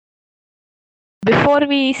Before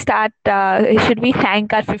we start, should we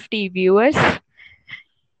thank our 50 viewers?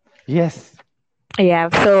 Yes, Yeah,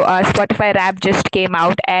 so Spotify Rap just came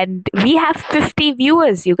out and we have 50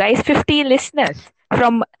 viewers, you guys, 50 listeners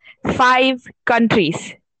from 5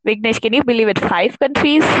 countries. Vignesh, can you believe it? 5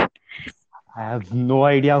 countries? I have no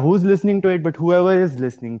idea who's listening to it, but whoever is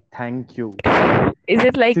listening, thank you Is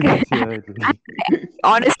it like, sincerely.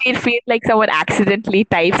 honestly, it feels like someone accidentally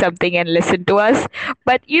typed something and listened to us.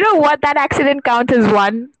 But you know what? That accident counts as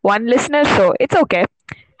one listener, so it's okay.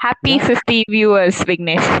 Happy Yeah, 50 viewers,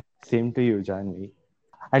 Vignesh. same to you, Janvi.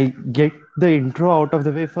 I'll get the intro out of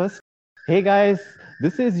the way first. Hey guys,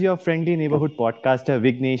 this is your friendly neighborhood podcaster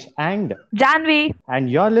Vignesh, Janvi. and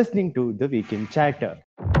you're listening to the Weekend Chatter.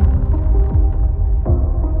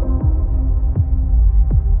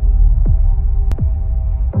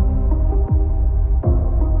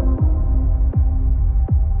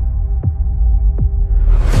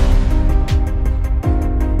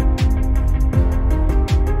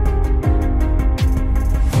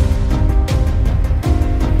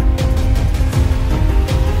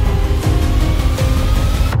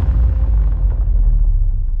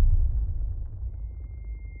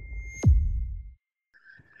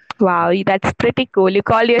 Wow, that's pretty cool. You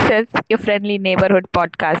call yourself your friendly neighborhood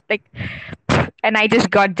podcast. Like, and I just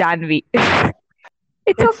got Janvi.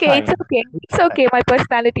 It's It's okay. It's fine. okay. It's okay. My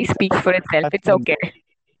personality speaks for itself. Have It's fun. okay.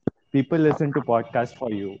 People listen to podcasts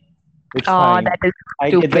for you. It's Oh, fine. that is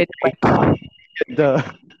I get the stupid. credit, get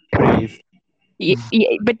the praise.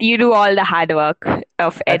 But you do all the hard work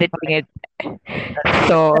of That's editing fine. it. That's fine.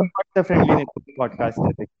 So, That's what the friendly neighborhood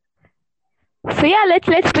podcaster. so yeah,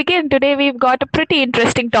 let's begin. Today we've got a pretty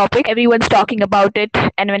interesting topic. Everyone's talking about it,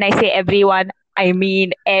 and when I say everyone, I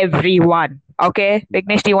mean everyone. Okay,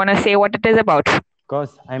 Vignesh, do you want to say what it is about?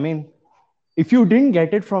 Because, I mean, if you didn't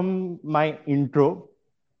get it from my intro,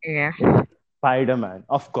 Yeah, Spider Man,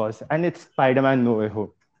 of course, and it's Spider Man No Way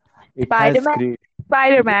Home. It has Spider-Man. cre-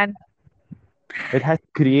 Spider-Man. it has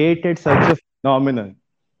created such a phenomenon.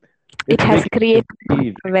 It It's has breaking created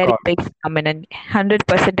every a very record. big phenomenon.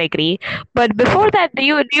 100% agree. But before that, do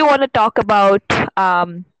you want to talk about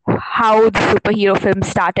how the superhero film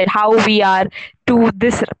started? How we are to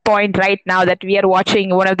this point right now that we are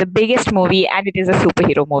watching one of the biggest movie, and it is a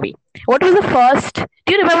superhero movie. What was the first?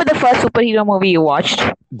 Do you remember the first superhero movie you watched?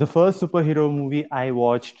 The first superhero movie I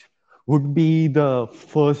watched would be the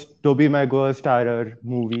first Tobey Maguire starrer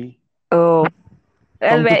movie Oh,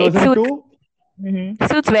 well, from it suits. 2002.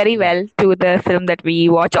 Suits very Yeah, well to the film that we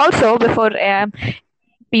watch. Also, before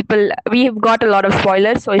people, we've got a lot of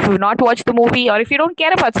spoilers, so if you've not watched the movie or if you don't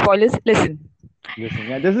care about spoilers, listen. listen,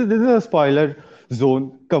 yeah, this is a spoiler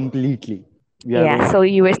zone completely. We are Yeah, going. so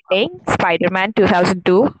you were saying Spider-Man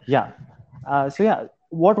 2002. Yeah. So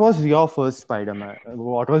what was your first Spider-Man?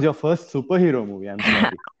 What was your first superhero movie? I'm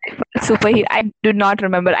sorry. Superhero, I do not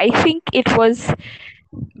remember. I think it was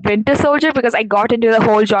Winter Soldier because I got into the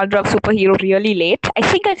whole genre of superhero really late. I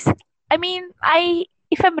think I mean,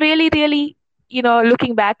 if I'm really,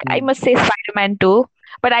 looking back, I Hmm. must say Spider-Man 2.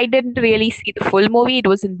 But I didn't really see the full movie. It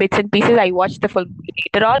was in bits and pieces. I watched the full movie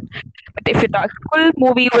later on. But if you talk, full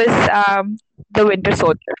movie was the Winter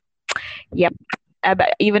Soldier. Yep.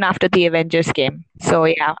 But even after the Avengers came. So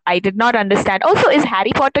yeah, I did not understand. Also, is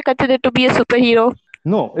Harry Potter considered to be a superhero?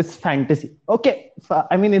 No, it's fantasy. Okay,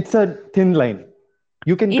 I mean it's a thin line.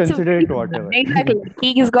 You can It's a consider very it whatever. exactly.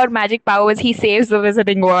 He's got magic powers. He saves the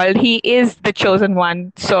Wizarding World. He is the chosen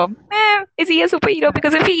one. So, is he a superhero?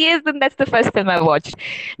 Because if he is, then that's the first film I watched.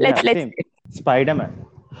 Yeah, Let's. same. Spider-Man.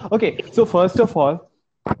 Okay, so first of all,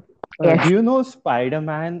 do Yes. you know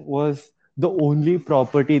Spider-Man was the only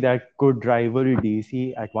property that could rival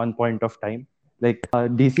DC at one point of time? Like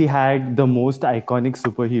DC had the most iconic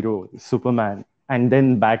superhero, Superman, and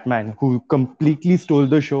then Batman, who completely stole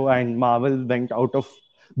the show, and Marvel went out of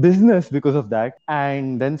business because of that.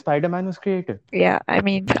 And then Spider-Man was created. Yeah, I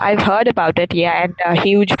mean, I've heard about it. Yeah, and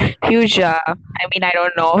huge. I mean, I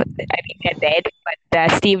don't know. I mean, they're dead,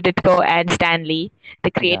 but Steve Ditko and Stan Lee,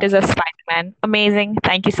 the Yeah, creators of Spider-Man, amazing.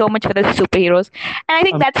 Thank you so much for the superheroes. And I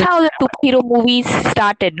think that's amazing. how the superhero movies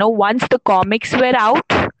started. No, once the comics were out,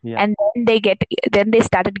 Yeah, and then they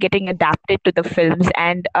started getting adapted to the films.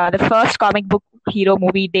 And the first comic book hero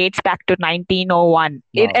movie dates back to 1901.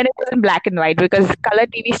 wow. And it was in black and white because color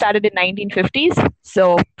TV started in 1950s.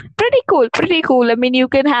 So pretty cool. I mean, you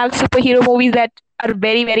can have superhero movies that are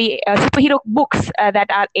very superhero books that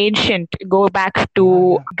are ancient, go back Yeah,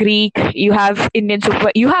 to yeah, Greek. You have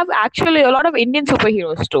actually a lot of Indian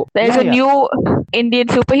superheroes too. There's yeah, a yeah. new Indian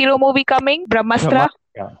superhero movie coming, Brahmastra. Brahma,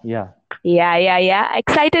 yeah, yeah. Yeah, yeah, yeah.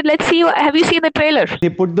 Excited. Let's see. Have you seen the trailer? They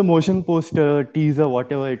put the motion poster, teaser,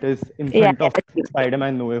 whatever it is, in Yeah, front yeah, of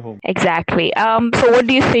Spider-Man No Way Home. exactly. So what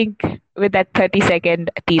do you think with that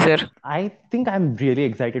 30-second teaser? I think I'm really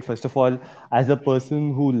excited, first of all, as a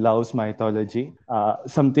person who loves mythology.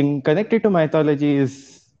 Something connected to mythology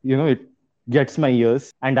is, it gets my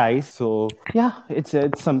ears and eyes. So, yeah, it's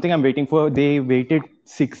something I'm waiting for. They waited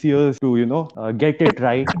 6 years to, get it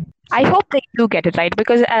right. I So, hope they do get it right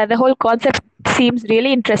because the whole concept seems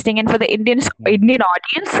really interesting, and for the yeah. Indian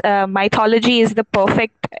audience, mythology is the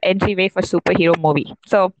perfect entryway for superhero movie.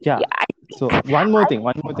 So Yeah. yeah, So, one more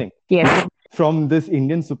thing. yes, From this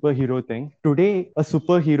Indian superhero thing, today a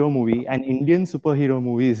superhero movie, an Indian superhero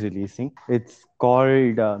movie is releasing. It's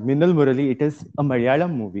called Minal Murali. It is a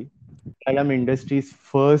Malayalam movie. Malayalam industry's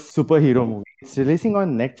first superhero movie. It's releasing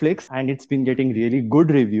on Netflix and it's been getting really good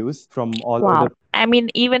reviews from all over wow. the. I mean,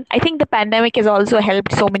 even I think the pandemic has also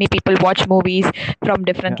helped so many people watch movies from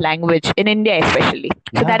different Yeah, language in India, especially.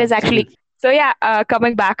 So yeah, that is actually absolutely. so. Yeah,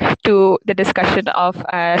 coming back to the discussion of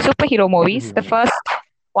superhero movies, Superhero the movie. first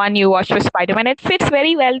one you watched was Spider-Man. It fits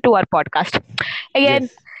very well to our podcast. Again,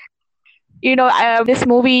 Yes. this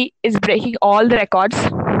movie is breaking all the records.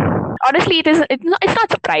 Honestly, it's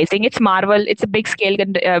not surprising. It's Marvel. It's a big scale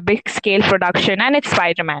production, and it's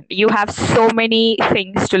Spider-Man. You have so many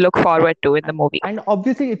things to look forward to in the movie. And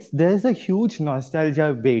obviously, there's a huge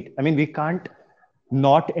nostalgia weight. I mean, we can't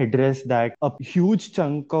not address that a huge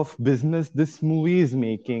chunk of business this movie is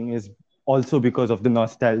making is also because of the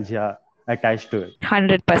nostalgia attached to it.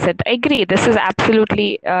 100%. I agree. This is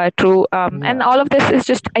absolutely true. And Yeah, all of this is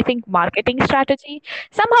just, I think, marketing strategy.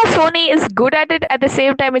 Somehow Sony is good at it. At the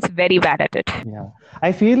same time, it's very bad at it. yeah.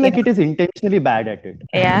 I feel You like know, it is intentionally bad at it.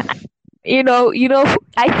 yeah.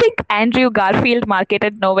 I think Andrew Garfield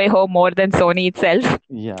marketed No Way Home more than Sony itself.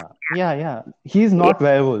 Yeah, yeah, yeah. He's not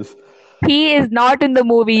werewolf. He is not in the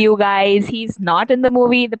movie, you guys. He's not in the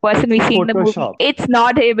movie. The person It's we a see in the movie, Photoshop. it's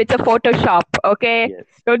not him. It's a Photoshop. Okay, Yes,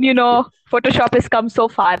 don't you yes. know? Photoshop has come so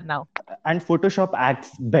far now. And Photoshop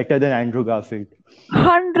acts better than Andrew Garfield.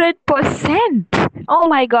 100%. Oh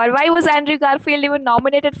my God! Why was Andrew Garfield even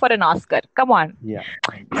nominated for an Oscar? Come on. Yeah,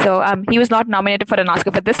 So he was not nominated for an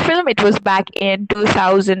Oscar for this film. It was back in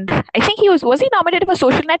 2000. I think he was. Was he nominated for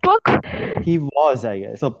Social Network? he was, I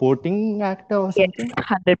guess, supporting actor or Yes, something.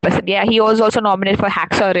 100%. Yeah, he was also nominated for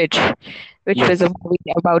Hacksaw Ridge, which was a Yes.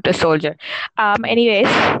 movie about a soldier. Yeah. Anyways,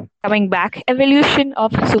 coming back, evolution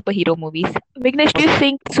of superhero movies. Vignesh, do you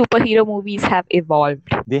think superhero movies have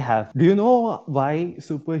evolved? They have. Do you know why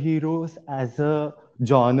superheroes as a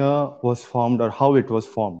genre was formed or how it was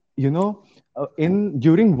formed? In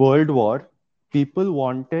during World War, people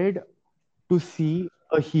wanted to see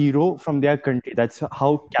a hero from their country. That's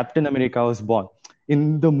how Captain America was born.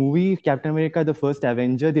 In the movie Captain America, the first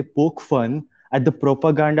Avenger, they poke fun at the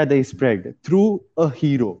propaganda they spread through a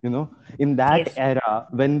hero. In that Yes. era,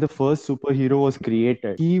 when the first superhero was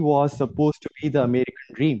created, he was supposed to be the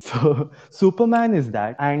American dream. So Superman is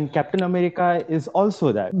that, and Captain America is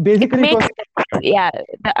also that. It Basically, it makes was sense. Yeah,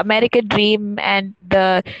 the American dream and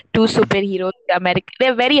the two superheroes,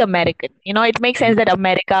 they're very American. It makes sense that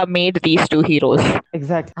America made these two heroes.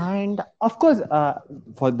 exactly. And of course,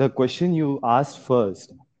 for the question you asked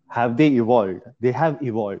first, have they evolved? They have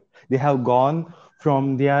evolved. They have gone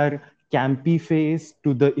from their campy phase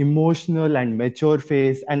to the emotional and mature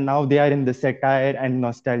phase, and now they are in the satire and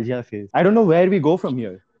nostalgia phase. I don't know where we go from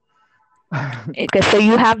here. Okay, so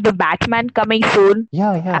you have the Batman coming soon.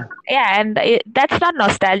 Yeah, yeah. Yeah, and that's not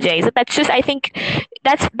nostalgia, is it? That's just, I think,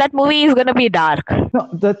 that movie is gonna be dark. No,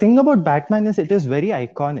 the thing about Batman is it is very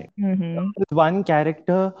iconic. Mm-hmm. With one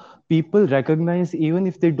character people recognize even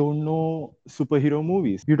if they don't know superhero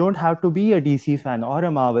movies. You don't have to be a DC fan or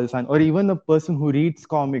a Marvel fan or even a person who reads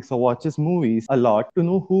comics or watches movies a lot to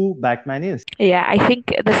know who Batman is. Yeah, I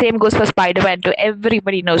think the same goes for Spider-Man too.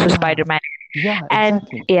 Everybody knows who Yeah, Spider-Man yeah, and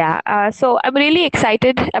exactly. yeah, so I'm really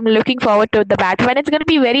excited. I'm looking forward to the Batman. It's going to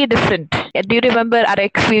be very different. Do you remember our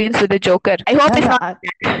experience with the Joker? I hope Yeah, it's yeah. not.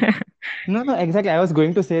 No, no, exactly. I was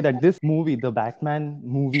going to say that this movie, the Batman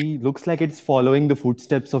movie, looks like it's following the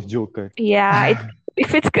footsteps of Joker. Yeah,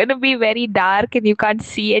 if it's going to be very dark and you can't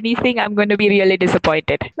see anything, I'm going to be really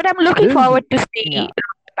disappointed. But I'm looking This, forward to see yeah,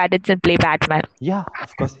 Pattinson play Batman. yeah,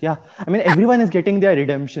 of course, yeah. I mean, everyone is getting their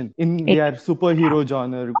redemption in Yeah. their superhero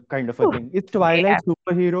genre kind of a thing. It's Twilight Yeah,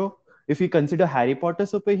 superhero. If we consider Harry Potter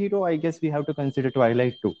superhero, I guess we have to consider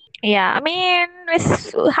Twilight too, yeah. I mean,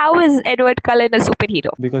 how is Edward Cullen a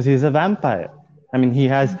superhero? because he's a vampire. I mean,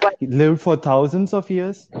 But he lived for thousands of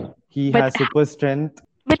years. He but has super strength.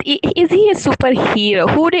 is he a superhero?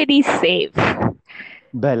 Who did he save?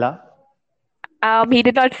 Bella, He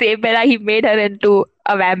did not save Bella. He made her into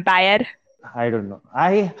a vampire. I don't know.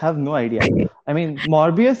 I have no idea. I mean,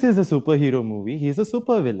 Morbius is a superhero movie. He's a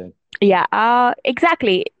supervillain. Yeah,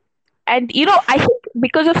 exactly. And I think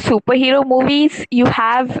because of superhero movies, you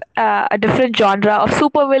have a different genre of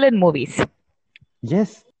supervillain movies.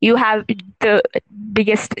 Yes, You have the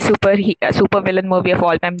biggest supervillain movie of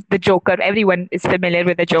all time, the Joker. Everyone is familiar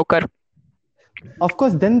with the Joker. of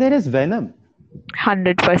course. Then there is Venom.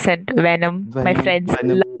 100% Venom. My friends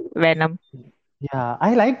Venom. love Venom. Yeah,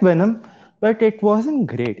 I like Venom, but it wasn't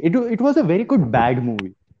great. It was a very good bad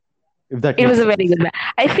movie, if that It was makes a very sense. good one.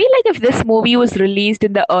 I feel like if this movie was released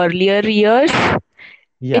in the earlier years,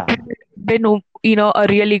 it Yeah, would have been, a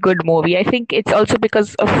really good movie. I think it's also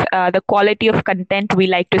because of the quality of content we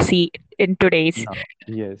like to see in today's. no,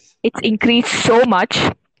 yes, It's yes. increased so much,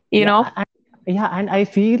 you know. Yeah, yeah, and I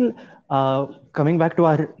feel coming back to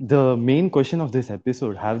our the main question of this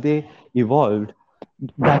episode, have they evolved?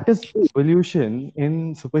 That is the evolution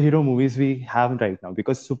in superhero movies we have right now,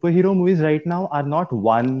 because superhero movies right now are not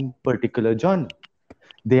one particular genre.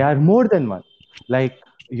 They are more than one. Like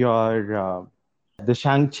your the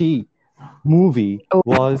Shang-Chi movie Oh,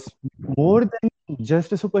 was more than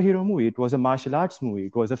just a superhero movie. It was a martial arts movie.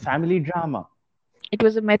 It was a family drama. it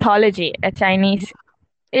was a mythology, a Chinese.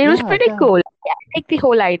 It was Yeah, pretty yeah, cool. Yeah, I like the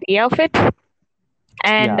whole idea of it.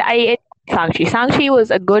 And yeah. I Sangchi. Sangchi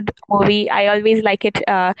was a good movie. I always like it.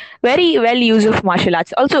 Very well use of martial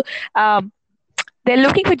arts. Also, um, they're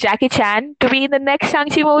looking for Jackie Chan to be in the next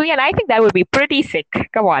Shang-Chi movie, and I think that would be pretty sick.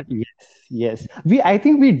 Come on. Yes, yes. I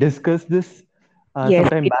think we discussed this Yes,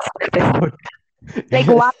 sometime back it's about. like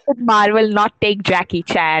why Yes, would Marvel not take Jackie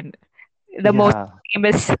Chan, the most yeah,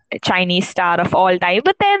 famous Chinese star of all time?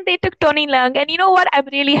 But then they took Tony Leung, and you know what? I'm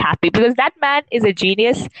really happy because that man is a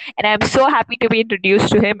genius, and I'm so happy to be introduced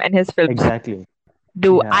to him and his films. exactly.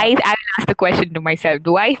 Do Yeah, I will ask the question to myself,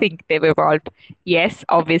 do I think they've evolved? Yes,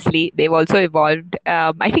 obviously they've also evolved.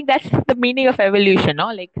 I think that's the meaning of evolution,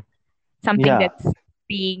 no? Like something yeah. that's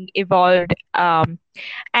being evolved.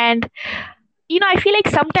 And I feel like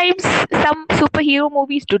sometimes some superhero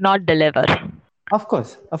movies do not deliver. Of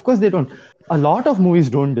course they don't. A lot of movies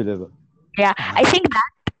don't deliver. Yeah, I think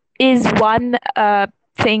that is one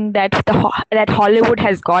thing that that Hollywood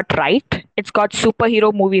has got right. It's got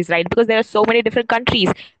superhero movies right because there are so many different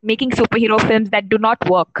countries making superhero films that do not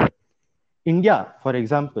work. India, for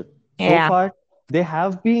example, so Yeah. far they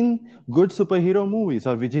have been good superhero movies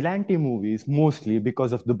or vigilante movies mostly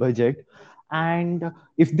because of the budget. And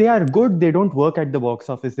if they are good, they don't work at the box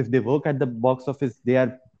office. If they work at the box office, they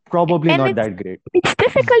are probably And not that great. it's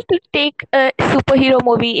difficult to take a superhero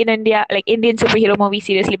movie in India, like Indian superhero movie,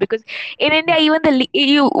 seriously because in India, even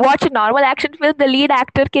you watch a normal action film, the lead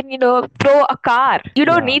actor can throw a car. You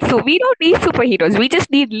don't Yeah, need we don't need superheroes. We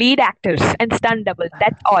just need lead actors and stunt doubles.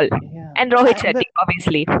 That's all. yeah. And Rohit And Shetty,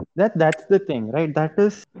 obviously. that's the thing, right? That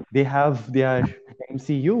is, they have their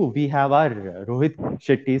MCU. We have our Rohit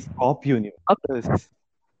Shetty's Cop Universe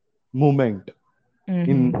movement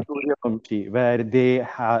in Hmm. Suryavanshi, where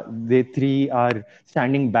they three are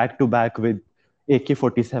standing back to back with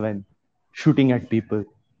AK-47, shooting at people.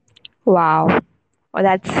 Wow. Well,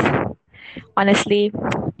 that's honestly,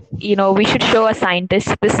 we should show a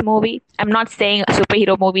scientist this movie. I'm not saying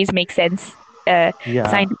superhero movies make sense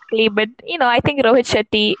Yeah, scientifically, but I think Rohit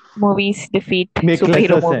Shetty movies defeat make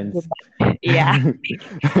superhero lesser movies sense. in that. Yeah,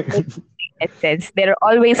 make that sense. There are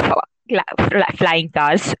always flying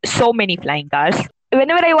cars, so many flying cars.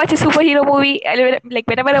 Whenever I watch a superhero movie, like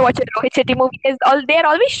whenever I watch a Rohit Shetty movie, they're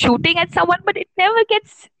always shooting at someone, but it never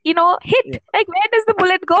gets hit. Yeah. Like where does the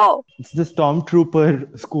bullet go? It's the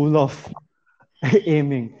stormtrooper school of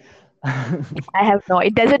aiming. I have no.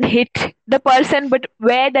 It doesn't hit the person, but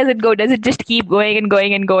where does it go? Does it just keep going and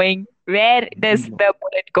going and going? Where does the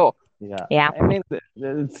bullet go? Yeah, Yeah. I mean,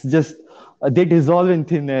 it's just they dissolve in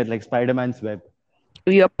thin air like Spider-Man's web.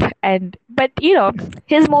 Yep. And but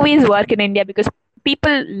his movies work in India because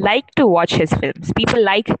people like to watch his films. People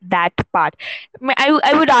like that part.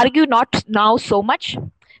 I would argue not now so much,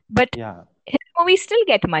 but Yeah. his movies still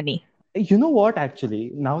get money. You know what,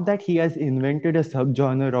 actually, now that he has invented a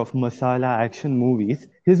subgenre of masala action movies,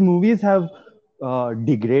 his movies have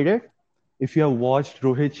degraded. If you have watched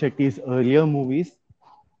Rohit Shetty's earlier movies,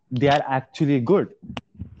 they are actually good.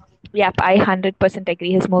 Yep, I 100%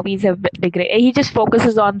 agree. His movies have been great. He just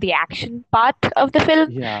focuses on the action part of the film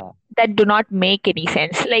Yeah, that do not make any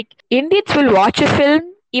sense. Like Indians will watch a film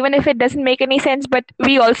even if it doesn't make any sense, but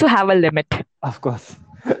we also have a limit. of course.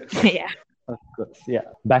 Yeah. Of course. Yeah.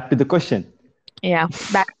 Back to the question. Yeah.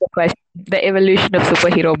 Back to the question. The evolution of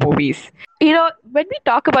superhero movies. When we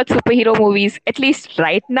talk about superhero movies, at least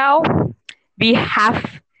right now, we have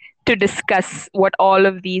to discuss what all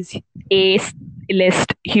of these A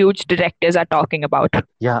list huge directors are talking about.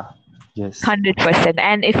 Yeah. Yes. 100%.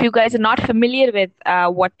 And if you guys are not familiar with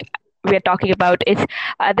what we're talking about, it's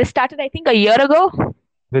this started, I think, a year ago.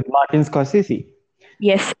 With Martin Scorsese.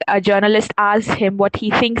 Yes, a journalist asked him what he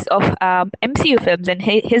thinks of MCU films, and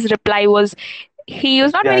his reply was he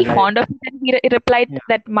was not They are very like, fond of it. And he replied yeah.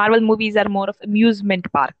 that Marvel movies are more of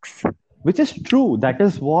amusement parks. Which is true. That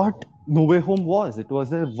is what No Way Home was. It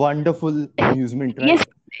was a wonderful amusement Yes,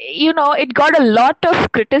 ride. it got a lot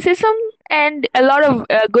of criticism and a lot of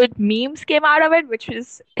good memes came out of it, which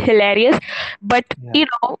was hilarious. But, Yeah. you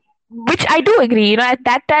know, which I do agree, at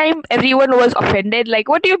that time, everyone was offended. Like,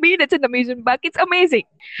 what do you mean it's an amusement park? It's amazing.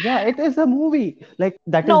 Yeah, it is a movie. Like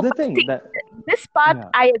that is No, the but thing. see, That this part, yeah.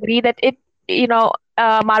 I agree that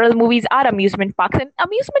Marvel movies are amusement parks, and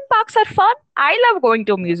amusement parks are fun. I love going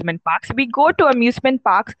to amusement parks. We go to amusement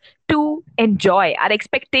parks to enjoy. Our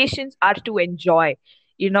expectations are to enjoy,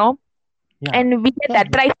 you know, Yeah. and we get Yeah.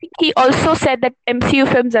 that. But I think he also said that MCU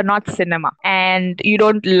films are not cinema, and you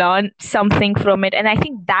don't learn something from it. And I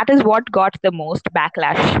think that is what got the most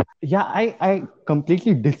backlash. Yeah, I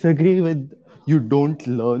completely disagree with you don't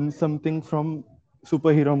learn something from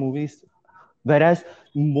superhero movies. Whereas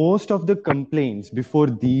most of the complaints before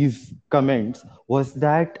these comments was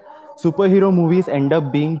that superhero movies end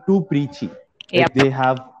up being too preachy. Like Yep. they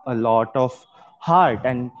have a lot of heart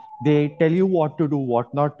and they tell you what to do,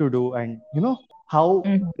 what not to do. And how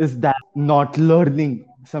is that not learning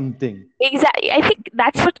something? Exactly. I think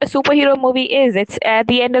that's what a superhero movie is. It's at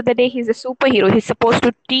the end of the day, he's a superhero. He's supposed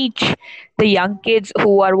to teach the young kids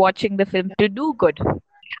who are watching the film to do good.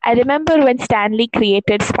 I remember when Stanley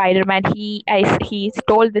created Spider-Man, he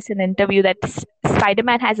told this in an interview that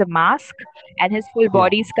Spider-Man has a mask and his full Yeah.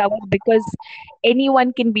 body is covered because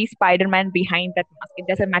anyone can be Spider-Man behind that mask. It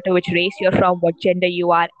doesn't matter which race you're from, what gender you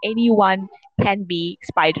are, anyone can be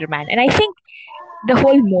Spider-Man. And I think the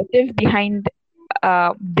whole motive behind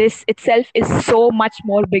this itself is so much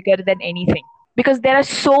more bigger than anything because there are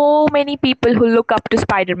so many people who look up to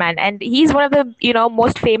Spider-Man, and he's one of the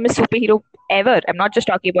most famous superhero ever. I'm not just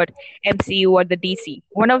talking about MCU or the DC.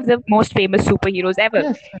 One of the most famous superheroes ever,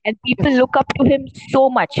 Yes. and people Yes. look up to him so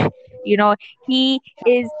much. He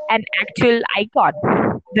is an actual icon,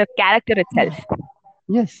 the character itself.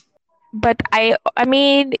 Yes. But I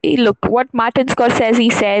mean, look what Martin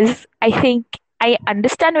Scorsese says. I think I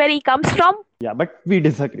understand where he comes from. Yeah, but we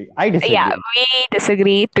disagree. I Yeah, disagree. we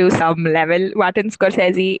disagree to some level. Martin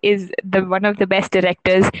Scorsese is the one of the best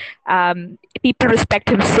directors. People respect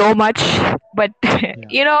him so much, but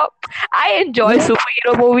Yeah. I enjoy You know,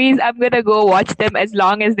 superhero movies. I'm gonna go watch them as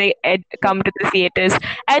long as they come to the theaters.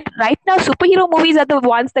 And right now, superhero movies are the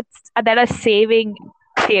ones that are saving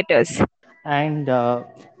theaters. and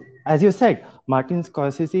as you said, Martin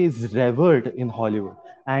Scorsese is revered in Hollywood,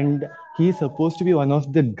 and he's supposed to be one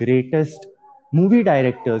of the greatest movie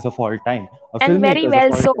directors of all time, And very filmmakers of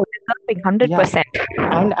well all so, time. deserving Yeah,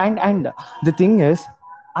 100%. and the thing is,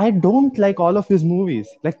 I don't like all of his movies.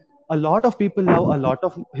 Like a lot of people love a lot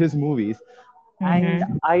of his movies, and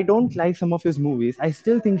Hmm. I don't like some of his movies. I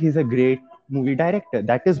still think he's a great movie director.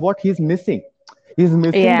 That is what he's missing. He's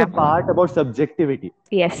missing Yeah, the part about subjectivity.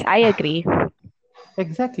 yes, I agree.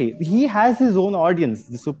 Exactly. He has his own audience.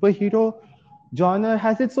 The superhero genre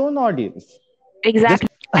has its own audience. Just Exactly.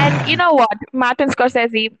 And you know what? Martin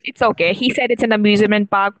Scorsese, it's okay. He said it's an amusement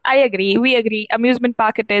park. I agree. We agree. Amusement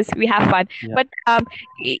park it is. We have fun. yeah, But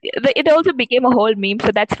it also became a whole meme,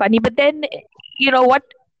 so that's funny. But then, you know what?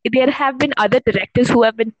 There have been other directors who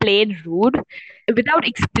have been plain rude without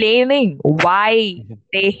explaining why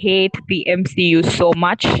they hate the MCU so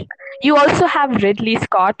much. You also have Ridley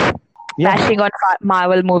Scott yeah. bashing on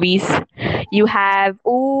Marvel movies. You have,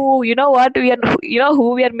 oh, you know what? Who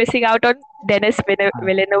we are missing out on? Dennis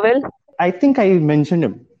Villeneuve. I think I mentioned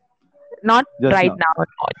him Not just right now. now.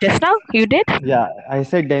 No. Just now? You did? Yeah, I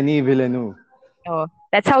said Denis Villeneuve. Oh,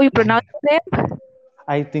 that's how you pronounce his name?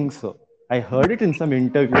 I think so. I heard it in some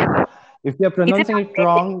interview. If you're Is it pronouncing not it Dennis?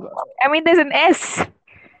 wrong, I mean, there's an S.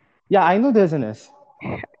 yeah, I know there's an S.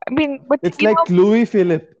 I mean, but It's like Louis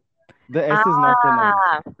Philippe. The S is not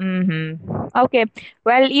pronounced. Okay.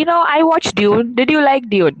 Well, I watched Dune. Did you like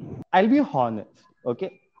Dune? I'll be honest,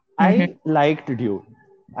 okay? Mm-hmm. I liked Dune.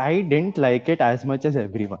 I didn't like it as much as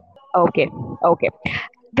everyone. Okay. Okay.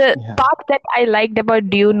 The Yeah. part that I liked about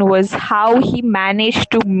Dune was how he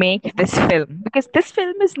managed to make this film. Because this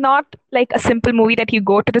film is not like a simple movie that you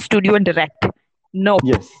go to the studio and direct. Nope.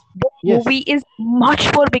 Yes. The movie Yes. is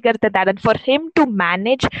much more bigger than that. And for him to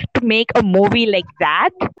manage to make a movie like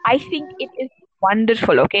that, I think it is.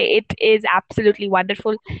 wonderful. Okay, it is absolutely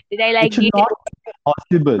wonderful. Did I It like should it? not be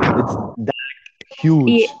possible. It's that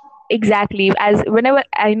Yeah, huge. exactly. As whenever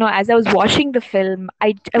I know, as I was watching the film,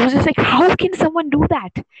 I was just like, how can someone do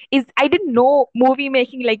that? Is I didn't know movie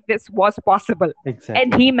making like this was possible, and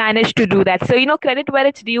Exactly. he managed to do that. So credit where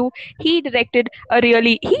it's due. He directed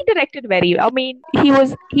very. I mean,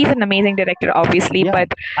 he's an amazing director, obviously, Yeah.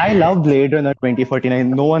 but I love Blade Runner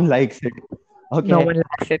 2049. No one likes it. no Okay. one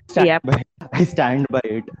likes it. Stand Yep, by I stand by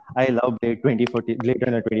it. I love Blade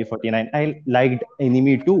Runner 2049. I liked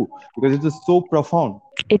Enemy too because it was so profound.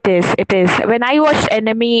 it is. It is. When I watched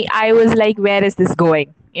Enemy, I was like, where is this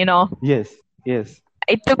going? Yes, yes.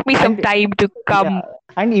 It took me some And time to yeah, come.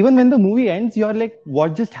 and even when the movie ends, you're like,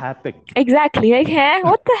 what just happened? Exactly. Like,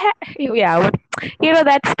 what the heck? Yeah,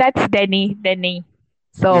 that's Denny.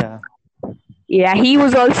 So Yeah, yeah, he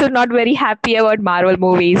was also not very happy about Marvel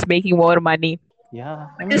movies making more money. yeah.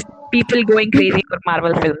 I Just mean, people going crazy for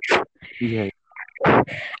Marvel films. yeah,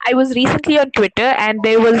 I was recently on Twitter, and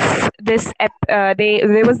there was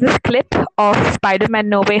this clip of Spider-Man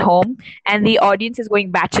No Way Home, and the audience is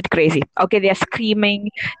going batshit crazy. Okay, they are screaming,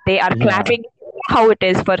 they are yeah, clapping. How it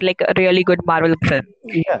is for like a really good Marvel film,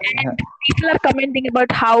 yeah, yeah. and people are commenting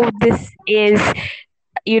about how this is,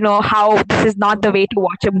 how this is not the way to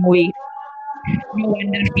watch a movie. No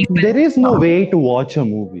wonder people. There is no way to watch a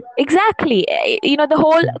movie. Exactly. The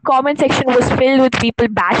whole comment section was filled with people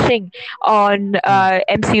bashing on Hmm.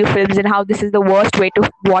 MCU films and how this is the worst way to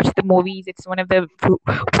watch the movies. It's one of the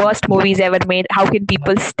worst movies ever made. How can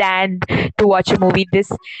people stand to watch a movie?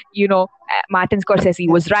 Martin Scorsese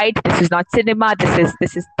was right. This is not cinema.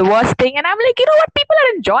 This is the worst thing. And I'm like, you know what? People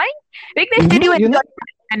are enjoying. Vignesh, did you You know, enjoy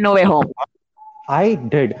and No Way Home? I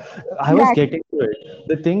did. I was Exactly. getting to it.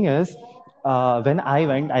 The thing is, when I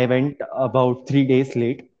went about 3 days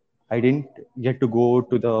late. I didn't get to go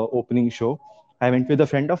to the opening show. I went with a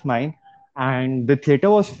friend of mine, and the theater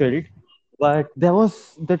was filled, but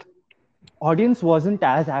the audience wasn't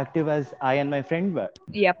as active as I and my friend were.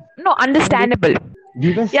 Yep. No, And understandable.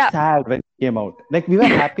 we were Yeah. sad when it came out. Like we were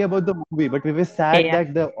happy about the movie, but we were sad Yeah.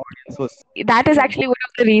 that the audience was, That is you actually one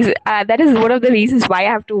of the reasons. That is one of the reasons why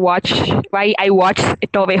I watched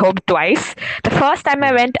No Way Home twice. The first time yeah.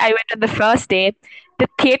 I went on the first day. The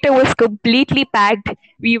theater was completely packed.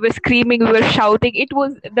 We were screaming, we were shouting. It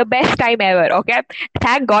was the best time ever. Okay,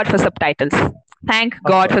 thank God for subtitles. Thank Of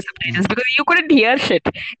God for course. subtitles because you couldn't hear shit.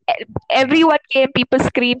 Everyone came, people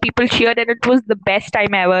screamed, people cheered, and it was the best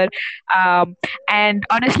time ever. Um, and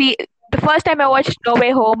honestly, the first time I watched No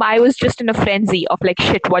Way Home, I was just in a frenzy of like,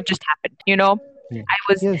 shit, what just happened? Yeah. I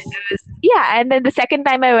Yes. was, yeah. And then the second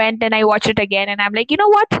time I went and I watched it again, and I'm like, you know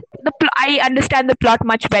what? I understand the plot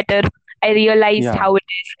much better. I realized Yeah. how it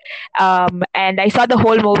is, and I saw the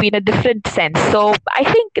whole movie in a different sense. So I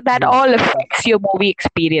think that Yes. all affects your movie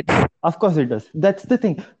experience. Of course it does. That's the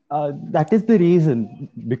thing. That is the reason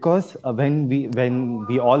because when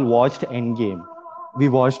we all watched Endgame, we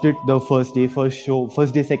watched it the first day,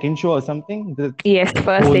 first day, second show or something. The Yes,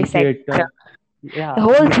 first whole day, second, theater, the yeah,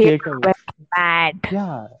 whole the theater theater was, went mad.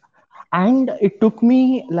 yeah. And it took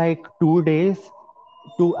me like 2 days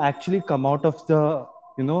to actually come out of the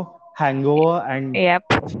hangover and Yep.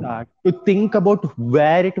 start to think about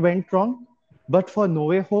where it went wrong. But for No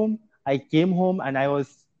Way Home, I came home and I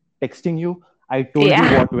was texting you. I told you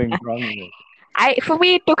Yeah. what went wrong in it. For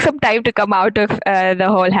me it took some time to come out of the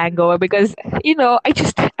whole hangover because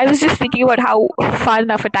I was just thinking about how fun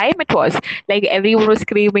of a time it was. Like everyone was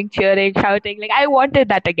screaming, cheering, shouting. Like I wanted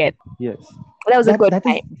that again. Yes, That was a that good that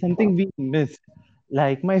is time. something we missed.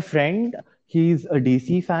 Like my friend, he's a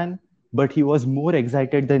DC fan, but he was more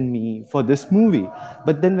excited than me for this movie.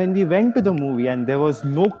 But then when we went to the movie and there was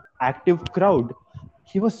no active crowd,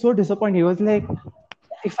 he was so disappointed. He was like,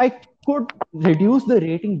 if I could reduce the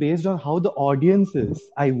rating based on how the audience is,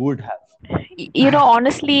 I would have.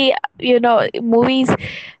 Honestly, movies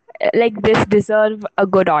like this deserve a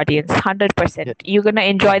good audience. Yeah, 100%. You're gonna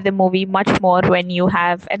enjoy yeah. the movie much more when you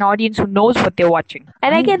have an audience who knows what they're watching.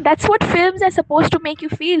 And And again, that's what films are supposed to make you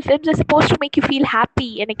feel. Films are supposed to make you feel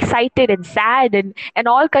happy and excited and sad and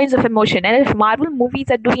all kinds of emotion. And if Marvel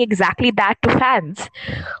movies are doing exactly that to fans,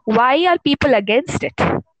 why are people against it?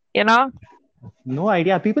 You know? no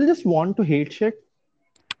idea. People just want to hate shit.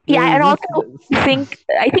 Yeah, and There's also just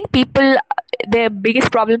I think people the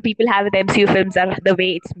biggest problem people have with MCU films are the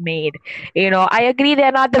way it's made. I agree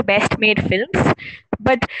they're not the best made films,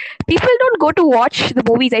 but people don't go to watch the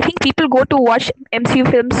movies. I think people go to watch MCU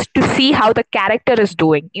films to see how the character is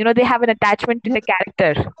doing. They have an attachment to yes, the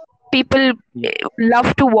character. people Yeah.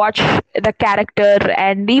 love to watch the character.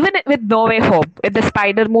 And even with No Way Home, with the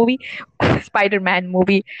Spider-Man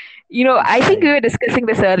movie, I think we Right. were discussing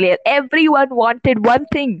this earlier. Everyone wanted one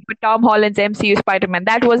thing with Tom Holland's MCU Spider-Man.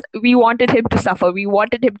 That was, we wanted him to suffer. We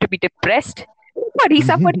wanted him to be depressed. But he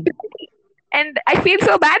suffered, and I feel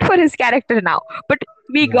so bad for his character now. But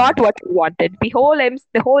we got Yeah. what we wanted. The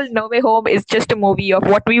whole No Way Home is just a movie of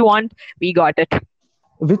what we want. We got it.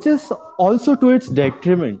 Which is also to its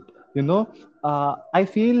detriment. You know, I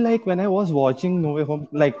feel like when I was watching No Way Home,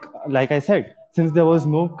 like I said, since there was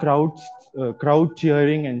no crowd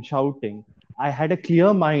cheering and shouting, I had a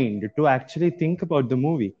clear mind to actually think about the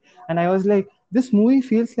movie, and I was like, this movie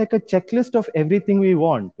feels like a checklist of everything we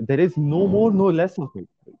want. There is no more, no less of it.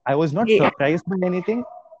 I was not Yeah. surprised by anything.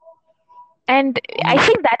 And I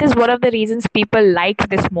think that is one of the reasons people like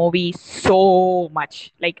this movie so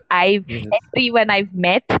much. Like, Yes. everyone I've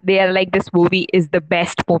met, they are like, this movie is the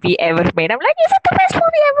best movie ever made. I'm like, is it the best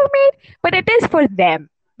movie ever made? But it is for them,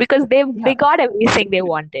 because they Yeah, got everything they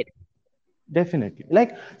wanted. definitely.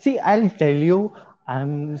 Like, see, I'll tell you,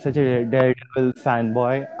 I'm such a Daredevil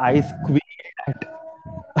fanboy. I squeaked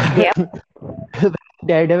Yep. when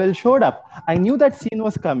Daredevil showed up. I knew that scene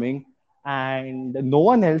was coming, and no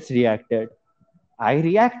one else reacted. I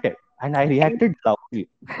reacted, and I And reacted loudly.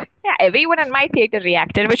 yeah, everyone in my theater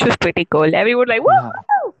reacted, which was pretty cool. Everyone like, Yeah,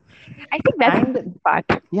 woo! I think that's the and part.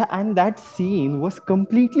 yeah, and that scene was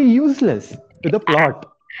completely useless to the plot.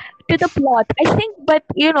 To the plot, I think. But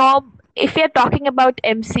if you're talking about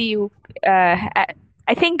MCU,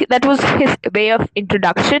 I think that was his way of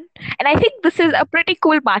introduction. And I think this is a pretty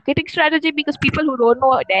cool marketing strategy, because people who don't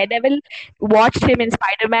know Daredevil watched him in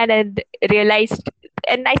Spider-Man and realized.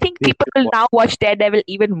 And I think They people should will watch. now watch Daredevil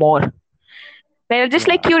even more. They're just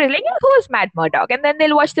like Yeah, curious, like, yeah, who is Mad Murdock? And then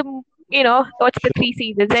they'll watch the sure. three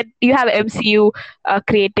seasons. And you have MCU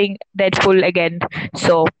creating Deadpool again.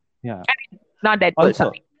 So, Yeah. not Deadpool, Also,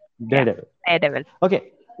 sorry. Yeah, Daredevil. Daredevil. Okay,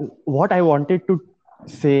 what I wanted to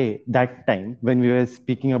say that time when we were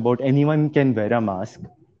speaking about anyone can wear a mask,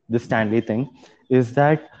 the Stanley thing, is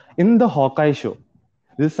that in the Hawkeye show,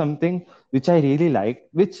 this is something which I really liked,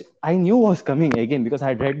 which I knew was coming again because I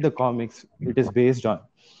had read the comics it is based on.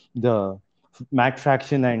 The Matt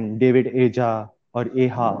Fraction and David Aja or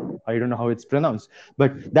Aja, I don't know how it's pronounced,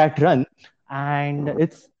 but that run, and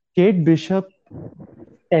it's Kate Bishop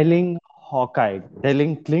telling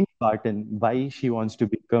telling Clint Barton why she wants to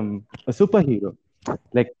become a superhero.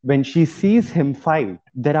 Like when she sees him fight,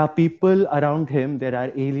 there are people around him, there are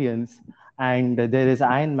aliens, and there is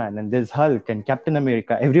Iron Man, and there's Hulk and Captain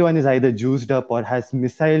America. Everyone is either juiced up or has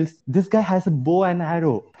missiles. This guy has a bow and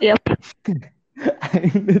arrow. Yep.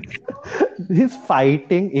 And he's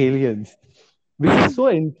fighting aliens, which is so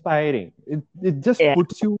inspiring. It just Yeah.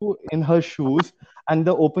 puts you in her shoes, and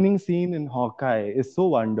the opening scene in Hawkeye is so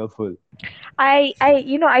wonderful. I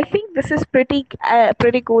think this is pretty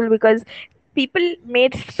cool, because people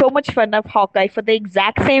made so much fun of Hawkeye for the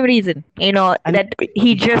exact same reason. And That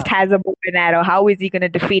he yeah, just has a bow and arrow. How is he going to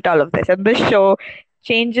defeat all of this? And this show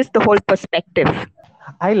changes the whole perspective.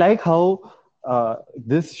 I like how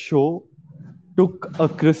this show took a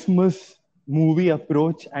Christmas movie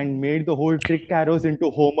approach and made the whole trick arrows into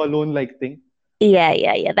Home Alone like thing. Yeah,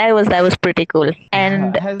 yeah, yeah. That was pretty cool. Yeah,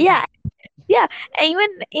 And yeah, yeah.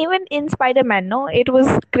 Even in Spider-Man, no, it was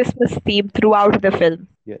Christmas themed throughout the film.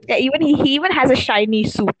 Yeah, yes, even he even has a shiny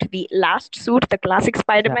suit. The last suit, the classic yeah,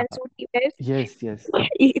 Spider-Man suit he wears, yes, yes.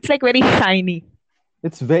 it's like very shiny.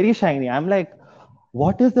 It's very shiny. I'm like,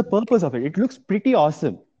 what is the purpose of it? It looks pretty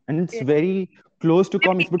awesome and it's Yeah. very close to Maybe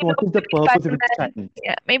comics, but what is the maybe purpose if it's Spider-Man. shiny?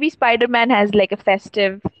 Yeah, maybe Spider-Man has like a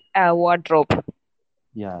festive wardrobe.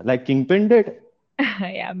 Yeah, like Kingpin did.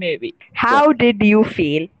 Yeah, maybe. So, How did you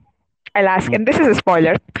feel? I'll ask, mm, and this is a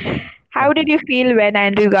spoiler. How did okay, you feel when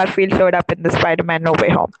Andrew Garfield showed up in the Spider-Man No Way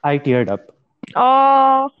Home? I teared up.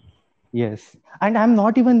 Oh, Yes, and I'm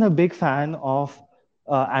not even a big fan of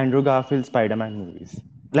Andrew Garfield Spider-Man movies.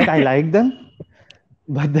 Like I like them,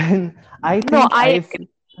 but then I no, think I. I've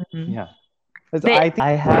Mhm. yeah. So They. I think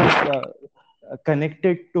I have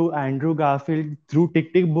connected to Andrew Garfield through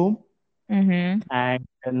Tick Tick Boom, Mhm. and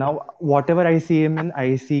now whatever I see him in,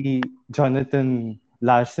 I see Jonathan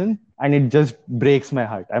Larson, and it just breaks my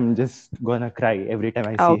heart. I'm just gonna cry every time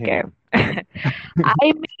I see Okay. him.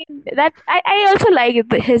 I mean that I also like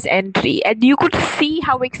his entry, and you could see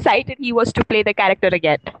how excited he was to play the character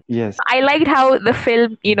again. Yes, I liked how the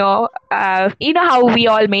film, how we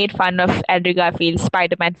all made fun of Andrew Garfield's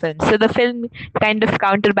Spider-Man films. So the film kind of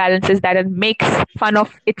counterbalances that and makes fun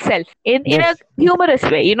of itself in a yes, humorous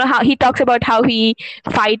way. You know how he talks about how he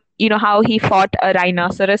how he fought a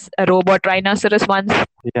rhinoceros, a robot rhinoceros once.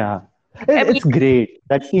 yeah. I mean, It's great.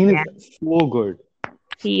 That scene yeah, is so good.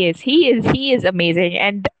 he is amazing,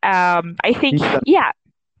 and I think He's a, yeah.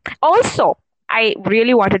 Also, I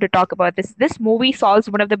really wanted to talk about this. This movie solves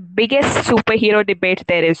one of the biggest superhero debates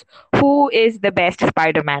there is. Who is the best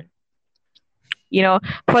Spider-Man? You know,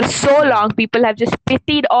 for so yeah, long, people have just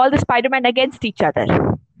pitted all the Spider-Man against each other.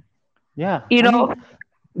 yeah. You I know, mean,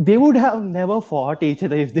 they would have never fought each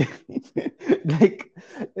other if they like.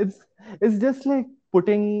 It's it's just like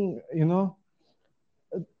putting,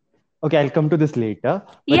 Okay, I'll come to this later.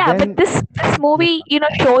 But yeah, but then, this yeah, movie,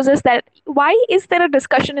 shows us that why is there a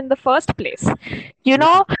discussion in the first place? You yeah,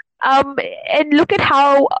 know, um, and look at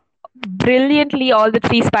how brilliantly all the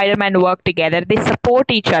three Spider-Man work together. They support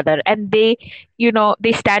each other, and they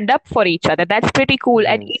stand up for each other. That's pretty cool.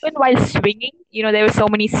 And yes. even while swinging, there were so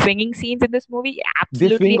many swinging scenes in this movie. They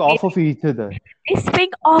Absolutely swing off amazing. of each other. They swing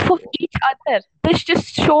off of each other. This just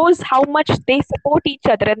shows how much they support each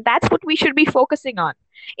other, and that's what we should be focusing on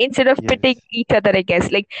instead of pitting Yes. each other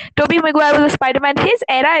against. Like Tobey Maguire was a Spider-Man. His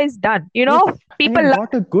era is done. Yes. And People it love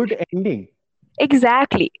got a good ending.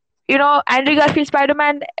 exactly. Andrew Garfield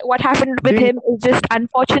Spider-Man. What happened with Didn't, him is just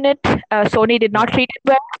unfortunate. Sony did not yeah, treat it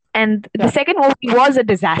well, and the yeah. second movie was a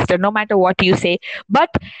disaster. No matter what you say, but.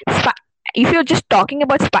 If you're just talking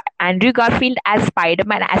about Andrew Garfield as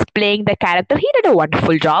Spider-Man, as playing the character, he did a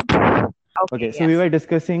wonderful job. Okay, Okay, so we yes. were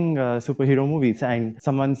discussing superhero movies, and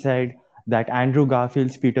someone said that Andrew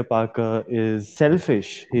Garfield's Peter Parker is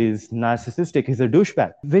selfish, he's narcissistic, he's a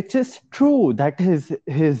douchebag, which is true. That is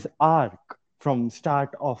his arc from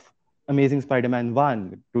start of Amazing Spider-Man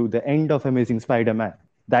 1 to the end of Amazing Spider-Man.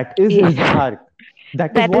 That is his Yeah, arc.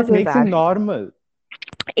 That is that is what his makes him art. normal.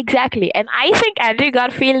 Exactly. And I think Andrew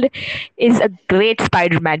Garfield is a great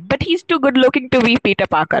Spider-Man, but he's too good looking to be Peter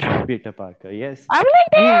Parker. Peter Parker, yes. I'm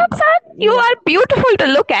like, I damn, mean, son, you yeah. are beautiful to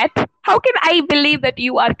look at. How can I believe that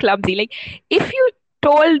you are clumsy? Like, if you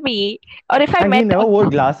told me, or if I And he met never a wore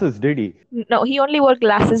glasses, did he? no, he only wore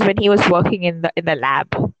glasses when he was working in the lab.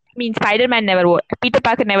 I mean, Spider-Man never wore. Peter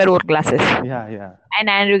Parker never wore glasses. Yeah, yeah. And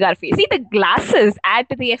Andrew Garfield. See, the glasses add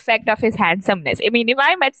to the effect of his handsomeness. I mean, if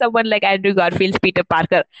I met someone like Andrew Garfield's Peter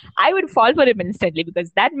Parker, I would fall for him instantly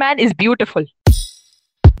because that man is beautiful.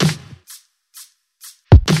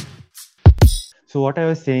 So what I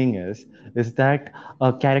was saying is that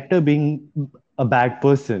a character being a bad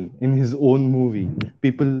person in his own movie,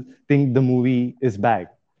 people think the movie is bad.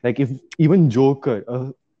 Like if even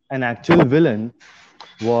Joker, an actual villain,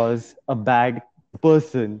 was a bad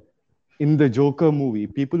person in the Joker movie,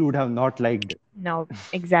 people would have not liked it. No,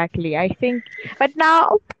 exactly. I think, but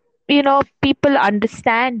now, people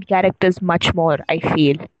understand characters much more, I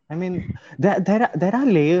feel. I mean, there are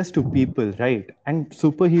layers to people, right? And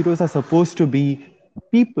superheroes are supposed to be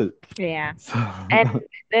people. Yeah. So And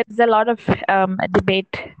there's a lot of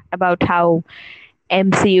debate about how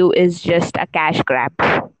MCU is just a cash grab.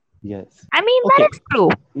 yes. I mean, that Okay. is true.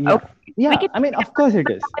 Yeah. Okay, we Yeah. can I mean, of course it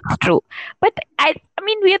is. it's true, but I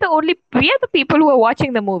mean, we are the people who are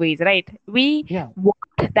watching the movies, right? We Yeah. want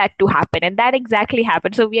that to happen, and that exactly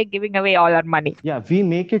happened. So we are giving away all our money. Yeah. We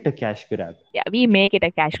make it a cash grab. Yeah, we make it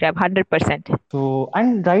a cash grab, 100%. So,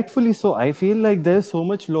 and rightfully so, I feel like there's so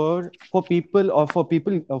much lore for people or for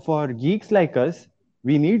people for geeks like us.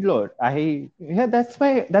 We need lore. Yeah,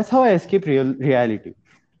 that's how I escape reality.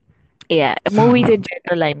 Yeah, So, movies in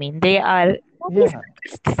general. I mean, movies yeah, are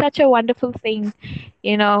just such a wonderful thing.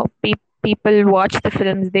 People watch the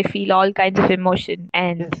films, they feel all kinds of emotion,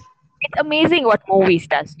 and yes, it's amazing what movies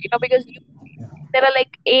does. Because there are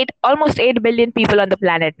like almost 8 billion people on the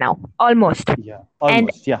planet now, almost, yeah, and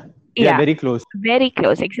almost, yeah. We are yeah, very close. very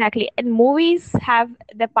close, exactly. And movies have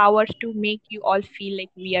the power to make you all feel like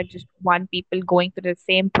we are just one people going through the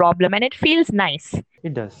same problem, and it feels nice.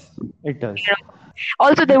 It does. It You does. know,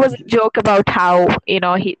 also there was a joke about how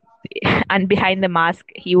he and behind the mask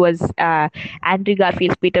he was Andrew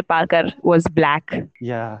Garfield's Peter Parker was black.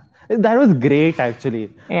 Yeah, that was great actually.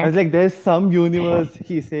 I Yeah. was like, there's some universe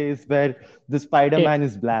he says where the Yeah. Spider-Man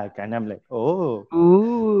is black, and I'm like, oh,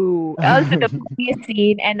 Ooh. Also, the funniest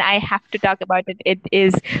scene, and I have to talk about it. It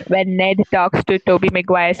is when Ned talks to Tobey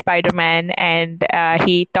Maguire Spider-Man, and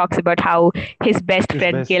he talks about how his best his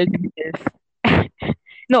friend best. killed himself.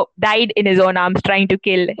 No, died in his own arms trying to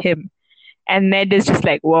kill him. And Ned is just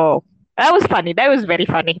like, whoa. That was funny. That was very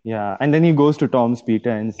funny. Yeah, and then he goes to Tom's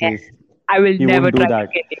Peter and Yeah. says I will he never won't do drive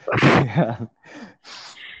that. again. Yeah.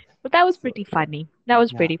 But that was So pretty funny. That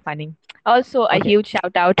was yeah. pretty funny. Also, a Okay. huge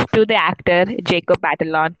shout out to the actor Jacob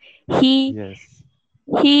Batalon. He Yes.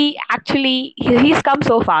 he actually he's come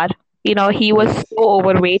so far. He was Yes. so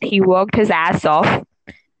overweight. He worked his ass off.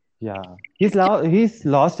 Yeah. He's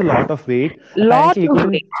lost a lot of weight. Lot Apparently he of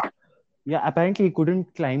couldn't. weight. Yeah. Apparently he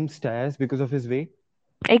couldn't climb stairs because of his weight,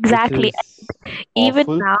 which Exactly. is Even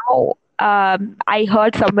awful. now, I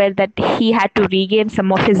heard somewhere that he had to regain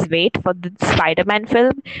some of his weight for the Spider-Man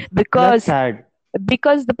film That's because sad.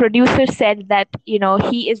 the producer said that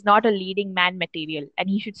he is not a leading man material and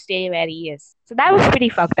he should stay where he is. So that was pretty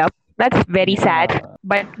fucked up. That's very sad. Yeah.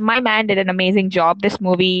 But my man did an amazing job.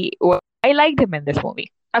 I liked him in this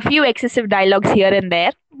movie. A few excessive dialogues here and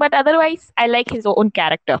there, but otherwise I like his own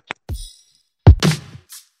character.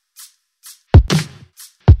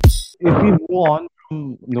 If we move on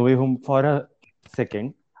from No Way Home for a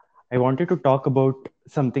second, I wanted to talk about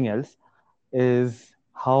something else. Is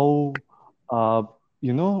how uh,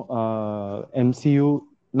 MCU,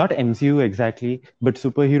 not MCU exactly, but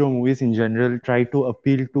superhero movies in general try to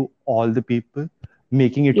appeal to all the people,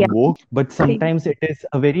 making it Yeah. woke, but sometimes it is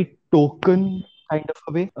a very token kind of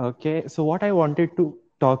a way. Okay, so what I wanted to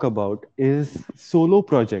talk about is solo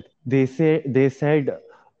project. They said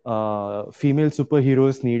female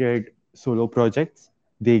superheroes needed solo projects.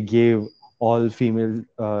 They gave all female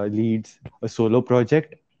leads a solo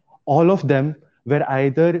project. All of them were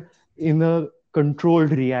either in a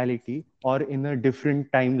controlled reality or in a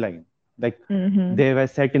different timeline. Like Mm-hmm. they were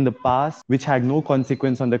set in the past, which had no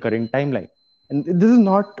consequence on the current timeline. And this is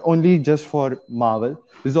not only just for Marvel,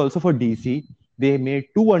 this is also for DC. They made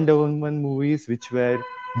two Wonder Woman movies, which were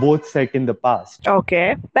both set in the past.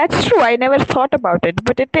 Okay, that's true. I never thought about it,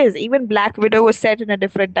 but it is. Even Black Widow was set in a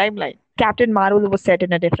different timeline. Captain Marvel was set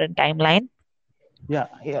in a different timeline. Yeah,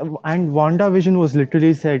 yeah, and WandaVision was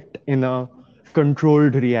literally set in a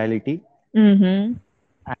controlled reality, Mm-hmm.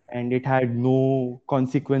 and it had no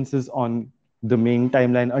consequences on the main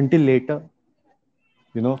timeline until later,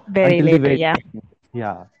 Very until the later, very yeah. end.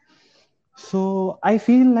 Yeah. So I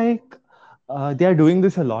feel like they are doing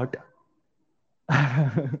this a lot.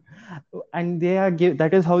 And that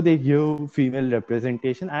is how they give female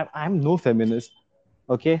representation. I'm no feminist,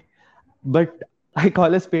 okay? But I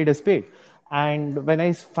call a spade a spade. And when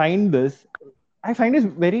I find this, I find it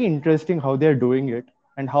very interesting how they're doing it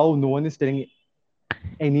and how no one is telling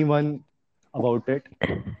anyone about it.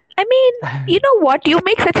 I mean, you know what? You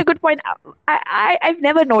make such a good point. I've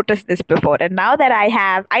never noticed this before, and now that I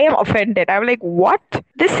have, I am offended. I'm like, what?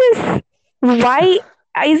 This is why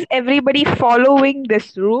is everybody following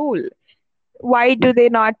this rule? Why do they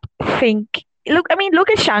not think? Look, I mean, look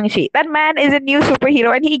at Shang-Chi. That man is a new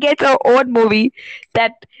superhero, and he gets a own movie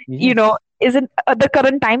that Yes. isn't the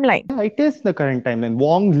current timeline. Yeah, it is the current timeline.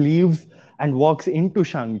 Wong leaves and walks into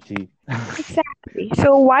Shang-Chi. Exactly.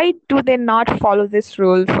 So why do they not follow this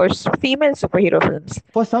rule for female superhero films?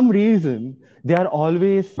 For some reason, they are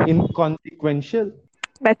always inconsequential.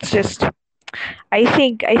 That's just. I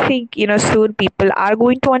think soon people are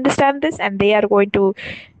going to understand this, and they are going to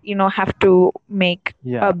have to make a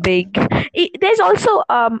Yeah, big. There's also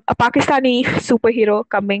a Pakistani superhero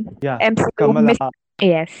coming. yeah. MCU. Kamala.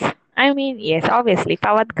 Yes. I mean, yes, obviously.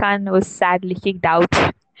 Fawad Khan was sadly kicked out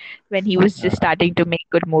when he was just starting to make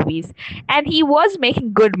good movies. And he was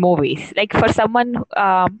making good movies. Like for someone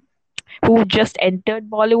who just entered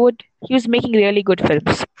Bollywood, he was making really good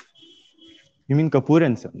films. You mean Kapoor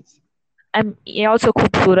and Sons? And also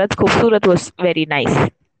Khubsurat. Khubsurat was very nice.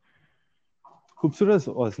 Khubsurat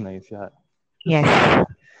was nice, yeah. Yes.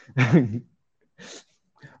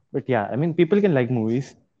 But yeah, I mean, people can like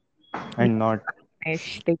movies Yeah, and not.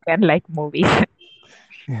 nice. They can like movies.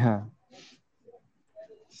 Yeah.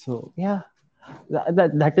 So yeah,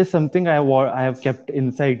 that is something I have kept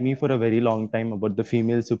inside me for a very long time about the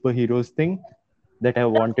female superheroes thing that I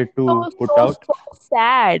wanted to So, put so, out. so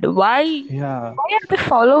sad. Why? Yeah, Why are they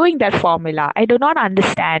following that formula? I do not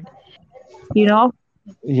understand. You know,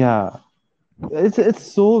 yeah. It's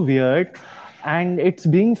so weird, and it's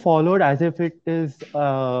being followed as if it is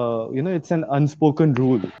it's an unspoken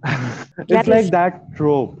rule. It's that like is that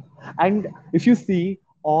trope. And if you see,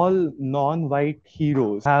 all non-white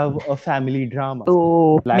heroes have a family drama.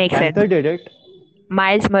 to Black make sense. Panther did it.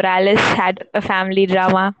 Miles Morales had a family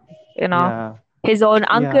drama. You know, Yeah, his own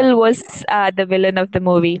yeah, uncle was the villain of the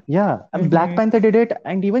movie. yeah. And Black Mm-hmm. Panther did it,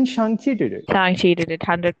 and even Shang-Chi did it. Shang-Chi did it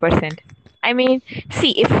 100%. I mean,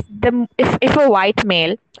 see, if a white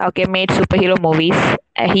male, okay, made superhero movies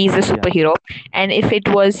he's a Yeah, superhero, and if it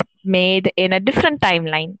was made in a different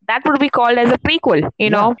timeline, that would be called as a prequel,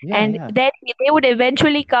 yeah, yeah, and yeah. then they would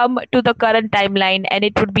eventually come to the current timeline, and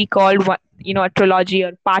it would be called a trilogy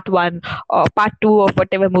or part one or part two of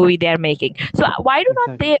whatever movie they are making. So Exactly. why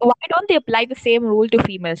don't they apply the same rule to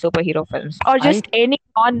female superhero films or I just any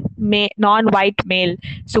non-white male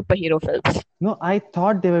superhero films, No, I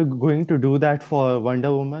thought they were going to do that for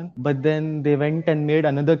Wonder Woman, but then they went and made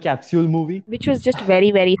another capsule movie. which was just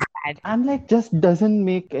very, very sad. I'm like, just doesn't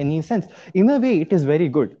make any sense. In a way, it is very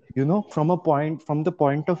good. From the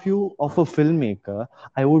point of view of a filmmaker,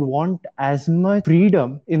 I would want as much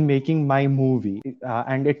freedom in making my movie,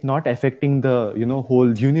 and it not affecting the,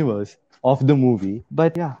 whole universe of the movie.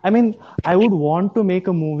 But yeah, I mean, I would want to make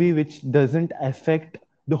a movie which doesn't affect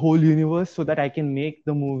the whole universe so that I can make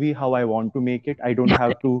the movie how I want to make it. I don't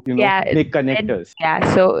have to, Yeah, make then connectors.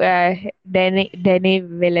 yeah. So Denis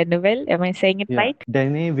Villeneuve, am I saying it Yeah. right?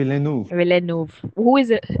 Denis Villeneuve. Villeneuve. Who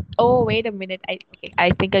is it? Oh, wait a minute.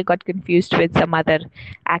 I think I got confused with some other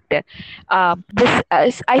actor.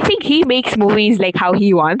 I think he makes movies like how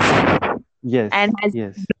he wants and Yes, has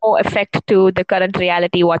yes. no effect to the current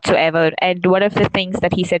reality whatsoever. And one of the things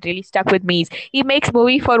that he said really stuck with me is he makes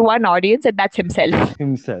movie for one audience, and that's himself.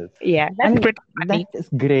 Himself. Yeah, that's And pretty that funny. is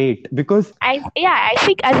great because I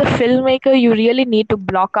think as a filmmaker, you really need to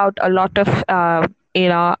block out a lot of you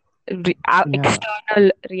know yeah,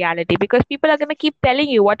 external reality, because people are going to keep telling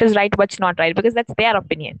you what is right, what's not right, because that's their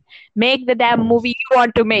opinion. Make the damn movie yes. you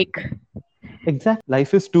want to make. Exactly.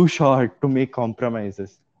 Life is too short to make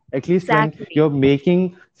compromises. At least when Exactly. you're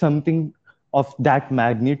making something of that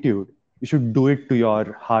magnitude, you should do it to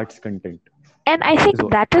your heart's content. And I think Is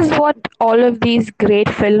what that is what all of these great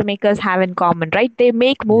filmmakers have in common, right? They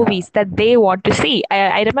make yeah, movies that they want to see.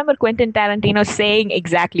 I remember Quentin Tarantino saying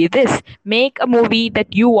exactly this: make a movie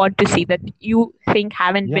that you want to see, that you think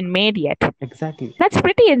haven't yeah, been made yet. exactly. That's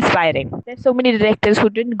pretty inspiring. There's so many directors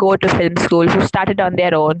who didn't go to film school, who started on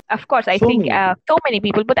their own. Of course, I So think many. so many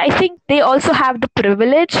people, but I think they also have the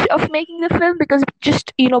privilege of making the film, because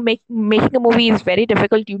just making a movie is very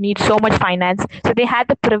difficult. You need so much finance, so they had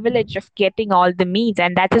the privilege of getting all the means,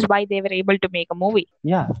 and that is why they were able to make a movie.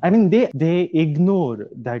 Yeah, I mean they ignore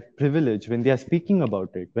that privilege when they are speaking about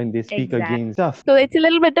it, when they speak Exactly. against stuff. So it's a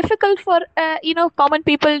little bit difficult for common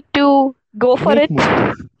people to go for Make it.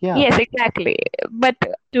 movies. Yeah, Yes, exactly. But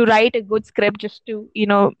to write a good script, just to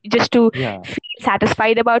yeah, feel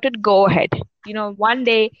satisfied about it, go ahead. One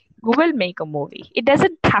day you will make a movie. It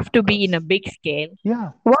doesn't have of to be in course. a big scale.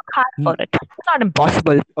 Yeah. Work hard for it. It's not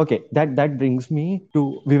impossible. Okay, that brings me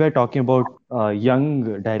to, we were talking about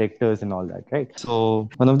young directors and all that, right? So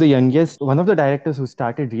one of the directors who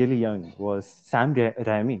started really young was Sam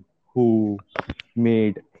Raimi, who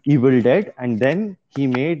made Evil Dead, and then he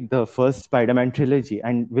made the first Spider-Man trilogy,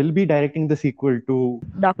 and will be directing the sequel to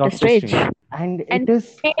Doctor Doctor Strange. Strange. And And it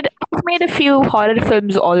is he's made a few horror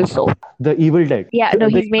films also. the Evil Dead. Yeah, no,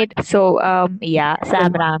 The he's made so yeah,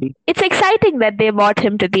 Sam Ram. It's exciting that they brought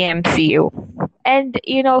him to the MCU. And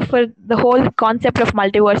for the whole concept of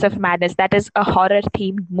multiverse of madness, that is a horror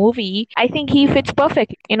themed movie, I think he fits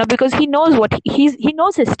perfectly, because he knows he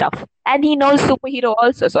knows his stuff, and he knows superhero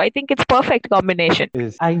also. So I think it's perfect combination.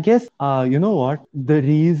 is, I guess, you know what? The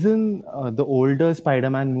reason the older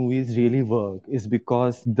Spider-Man movies really work is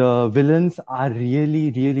because the villains are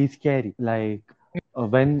really, really scary. Like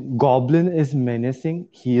when Goblin is menacing,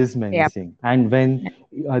 he is Yeah. menacing. And when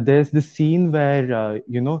there's this scene where,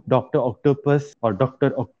 Dr. Octopus or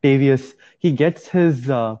Dr. Octavius, he gets his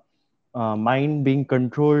mind being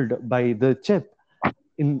controlled by the chip.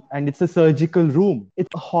 And it's a surgical room.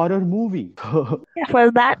 It's a horror movie. Yeah,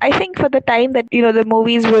 for that, I think for the time that the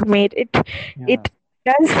movies were made, Yeah. it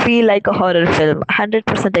does feel like a horror film.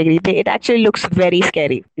 100% agree. It actually looks very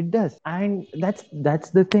scary. It does, and that's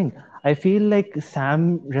the thing. I feel like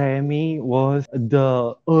Sam Raimi was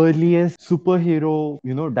the earliest superhero,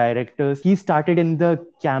 directors. He started in the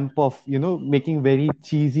camp of, making very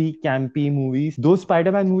cheesy, campy movies. Those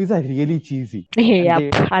Spider-Man movies are really cheesy, and Yep, they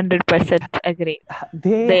 100% agree.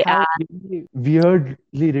 they They have are really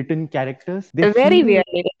weirdly written characters. They very feel,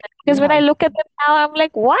 weirdly written, because when yeah, I look at them now, I'm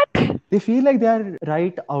like, what? they feel like they are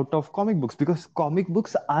right out of comic books because comic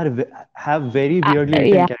books have very Uh, weirdly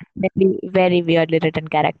written yeah, characters. very, very weirdly written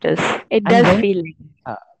characters. It And does then feel like.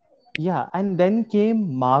 uh, Yeah, and then came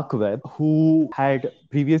Mark Webb, who had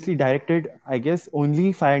previously directed, I guess,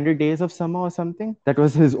 only 500 Days of Summer or something. That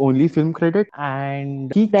was his only film credit,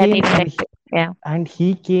 and he Then came and effective. Yeah.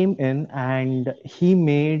 he came in and he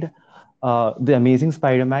made the Amazing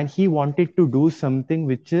Spider-Man. He wanted to do something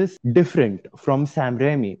which is different from Sam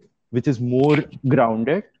Raimi, which is more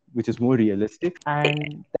grounded. which is more realistic,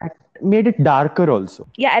 and that made it darker also.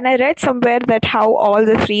 Yeah, and I read somewhere that how all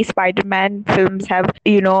the three Spider-Man films have,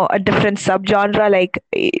 a different subgenre. Like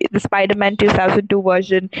the Spider-Man 2002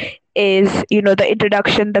 version is, the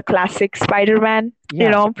introduction, the classic Spider-Man,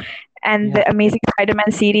 Yeah, and yeah, the Amazing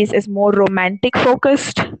Spider-Man series is more romantic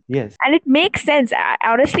focused. yes, And it makes sense.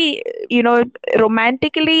 Honestly,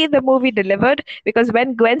 romantically, the movie delivered because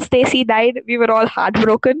when Gwen Stacy died, we were all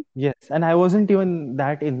heartbroken. yes. And I wasn't even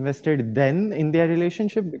that invested then in their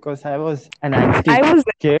relationship because I was an angsty I was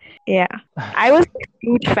kid. Yeah. I was a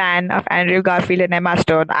huge fan of Andrew Garfield and Emma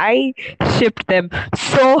Stone. I shipped them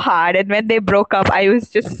so hard, and when they broke up, I was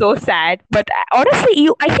just so sad. But honestly,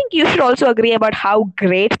 I think you should also agree about how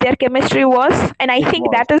great their chemistry was, and I It think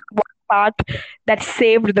was. that is one part that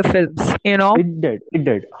saved the films. It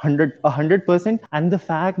did 100%. And the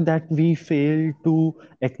fact that we failed to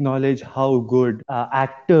acknowledge how good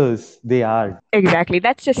actors they are. Exactly.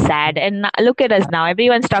 That's just sad. And look at us now.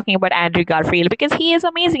 Everyone's talking about Andrew Garfield because he is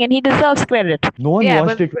amazing and he deserves credit. No one Yeah,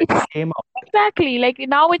 watched but it when it's it came out. exactly like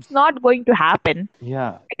now it's not going to happen.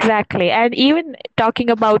 Yeah. Exactly. And even talking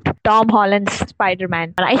about Tom Holland's Spider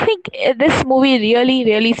Man, I think this movie really,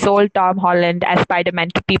 really sold Tom Holland as Spider Man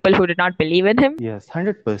to people who did not believe in him. Yes,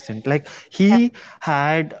 100%. Like he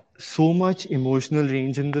had so much emotional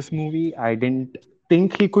range in this movie. I didn't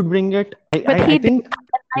think he could bring it. But I he did. think,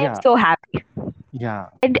 I am yeah, so happy. yeah,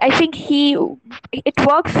 And I think it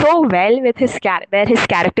works so well with where his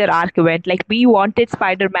character arc went. Like we wanted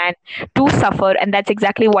Spider-Man to suffer, and that's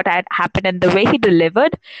exactly what had happened. And the way he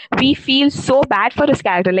delivered, we feel so bad for his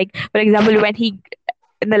character. Like for example, when he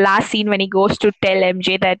in the last scene when he goes to tell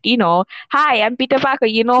MJ that hi, I'm Peter Parker,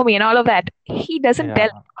 you know me, and all of that, he doesn't tell.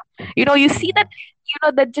 yeah, You see yeah,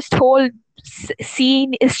 that that just whole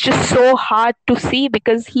scene is just so hard to see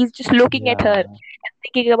because he's just looking at her yeah.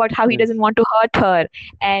 thinking about how he Yes, doesn't want to hurt her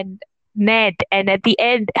and Ned, and at the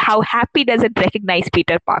end, how Happy doesn't recognize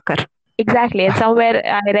Peter Parker. Exactly, and somewhere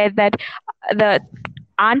I read that the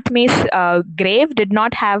Aunt May's grave did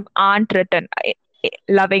not have aunt written.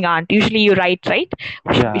 Loving aunt. Usually you write, right?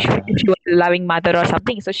 yeah, yeah. If she was a loving mother or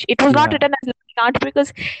something. So it was not Yeah. written as loving aunt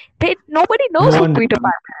because nobody knows No who one Peter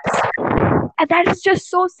remembers. Parker is. And that is just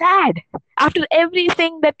so sad. After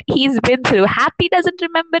everything that he's been through, Happy doesn't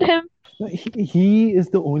remember him. No, he is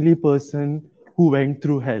the only person who went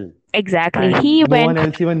through hell, Exactly. and He no went one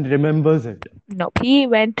else even remembers it. No, he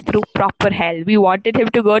went through proper hell. We wanted him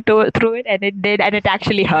to go through it, and it did, and it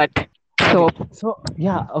actually hurt. Okay, So, so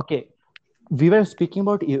yeah, okay. We were speaking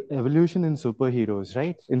about evolution in superheroes,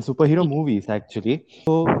 right? In superhero movies, actually.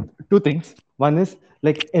 So, two things. One is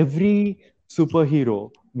like every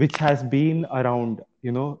superhero which has been around,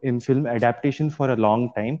 in film adaptation for a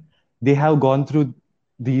long time, they have gone through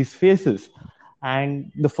these phases.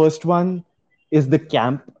 And the first one is the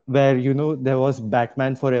camp where, there was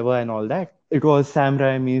Batman Forever and all that. It was Sam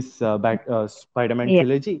Raimi's Spider-Man yeah,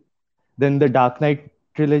 trilogy. Then the Dark Knight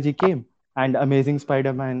trilogy came, and Amazing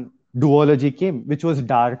Spider-Man duology came, which was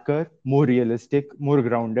darker, more realistic, more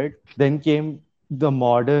grounded. Then came the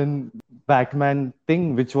modern Batman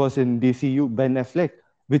thing, which was in DCU, Ben Affleck,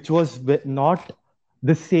 which was not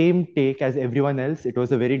the same take as everyone else. It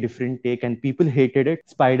was a very different take, and people hated it.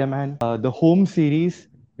 Spider-Man, the home series,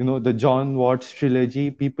 the John Watts trilogy,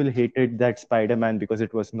 people hated that Spider-Man because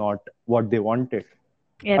it was not what they wanted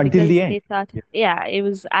yeah, until because the end. they thought, yeah, it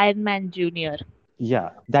was Iron Man Junior. Yeah,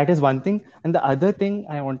 that is one thing. And the other thing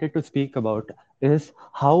I wanted to speak about is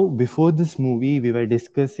how before this movie we were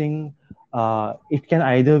discussing it can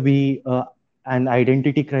either be an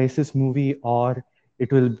identity crisis movie or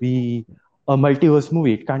it will be a multiverse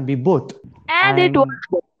movie. It can't be both. And it was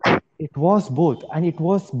And it was both. And it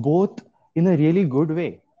was both in a really good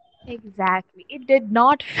way. exactly. It did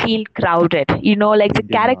not feel crowded. Like the It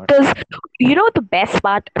did not. characters, the best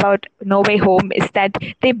part about No Way Home is that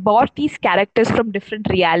they bought these characters from different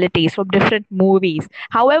realities, from different movies.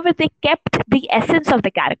 However, they kept the essence of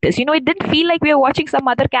the characters. It didn't feel like we were watching some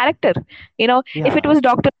other character. If it Yeah, was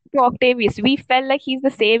Dr. Octavius, we felt like he's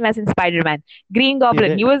the same as in Spider Man. Green he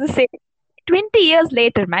Goblin, he did. was the same. 20 years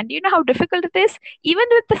later, man, do you know how difficult it is? Even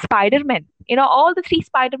with the Spider-Man, all the three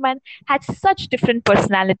Spider-Man had such different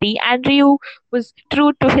personality. Andrew was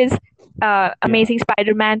true to his Yeah. Amazing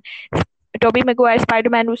Spider-Man. Tobey Maguire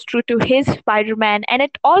Spider-Man was true to his Spider-Man, and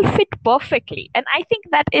it all fit perfectly. And I think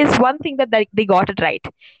that is one thing that they got it right.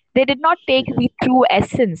 They did not take the true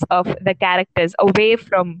essence of the characters away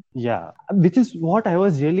from. Yeah, which is what I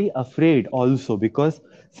was really afraid also because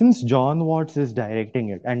since John Watts is directing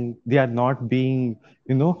it and they are not being,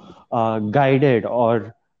 guided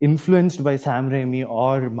or influenced by Sam Raimi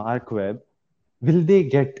or Mark Webb, will they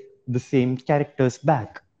get the same characters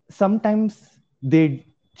back? sometimes they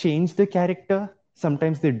change the character,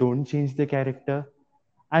 sometimes they don't change the character,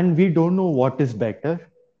 and we don't know what is better.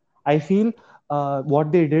 I feel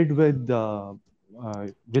what they did with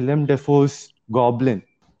Willem Dafoe's Goblin,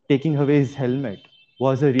 taking away his helmet,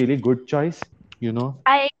 was a really good choice. You know?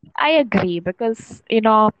 I I agree because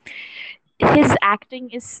his acting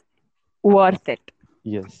is worth it,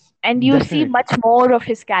 Yes, and you see definitely. much more of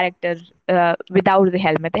his character without the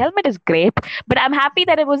helmet. The helmet is great, but I'm happy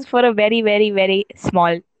that it was for a very, very, very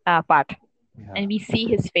small part, Yeah. and we see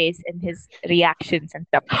his face and his reactions and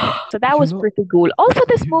stuff. So that You was know, pretty cool. Also,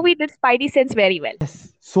 this you, movie did Spidey sense very well.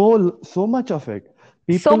 yes, so much of it.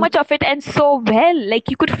 So People, much of it and so well. Like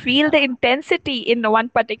you could feel yeah, the intensity in one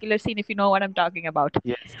particular scene, if you know what I'm talking about.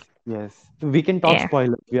 yes, yes. We can talk Yeah.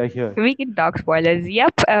 spoilers. We are here. We can talk spoilers.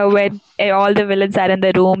 Yep. When all the villains are in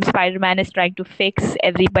the room, Spider Man is trying to fix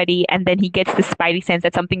everybody, and then he gets the Spidey sense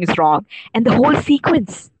that something is wrong. And the whole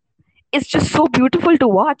sequence is just so beautiful to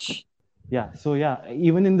watch. Yeah. So yeah,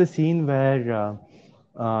 even in the scene where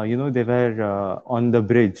they were on the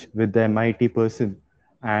bridge with the MIT person,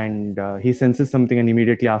 and he senses something, and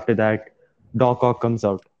immediately after that, Doc Ock comes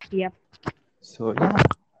out. Yep. So yeah,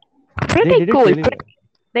 they Pretty did it cool. really well.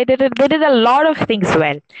 They did a lot of things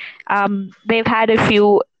well. They've had a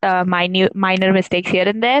few minor mistakes here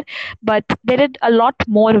and there, but they did a lot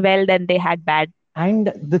more well than they had bad.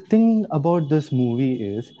 And the thing about this movie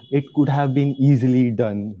is, it could have been easily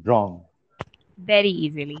done wrong. Very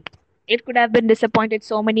easily. It could have been disappointed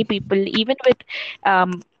so many people, even with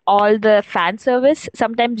all the fan service.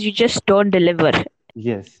 Sometimes you just don't deliver.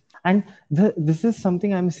 Yes, and this is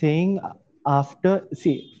something I'm saying after.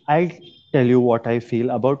 See, I'll tell you what I feel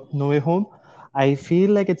about No Way Home. I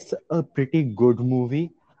feel like it's a pretty good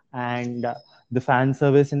movie, and the fan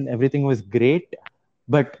service and everything was great.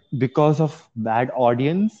 But because of bad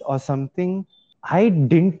audience or something, I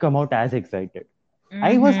didn't come out as excited.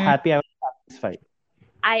 I was Hmm. happy, I was satisfied.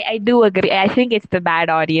 I do agree. I think it's the bad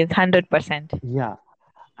audience, 100%. Yeah,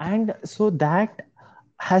 and so that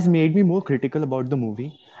has made me more critical about the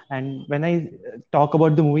movie. And when I talk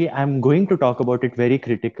about the movie, I'm going to talk about it very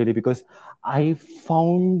critically because I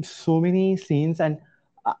found so many scenes, and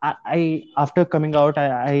after coming out,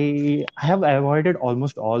 I have avoided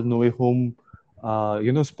almost all No Way Home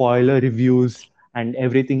spoiler reviews and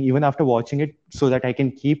everything, even after watching it, so that I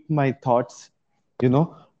can keep my thoughts, you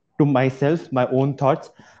know to myself, my own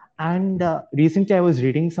thoughts. And recently, I was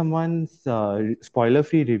reading someone's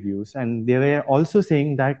spoiler-free reviews, and they were also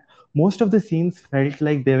saying that most of the scenes felt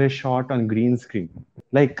like they were shot on green screen.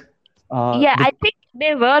 Like, Yeah, the I think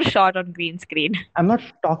they were shot on green screen. I'm not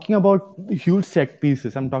talking about huge set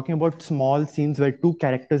pieces. I'm talking about small scenes where two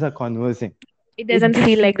characters are conversing. It It doesn't just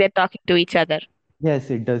feel feels, like they're talking to each other. yes,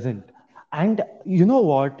 it doesn't. And you know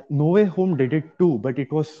what? No Way Home did it too, but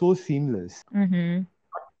it was so seamless. Mm-hmm.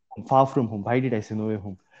 Far From Home. Why did I say No Way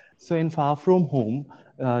Home? So in Far From Home,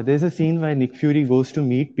 there's a scene where Nick Fury goes to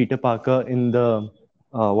meet Peter Parker in the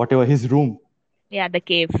whatever his room. Yeah, the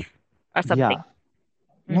cave or Yeah, something.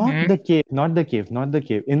 not Mm-hmm. the cave, not the cave, not the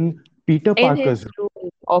cave. In Peter In his Parker's room, room.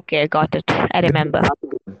 Okay, got it. I there is remember.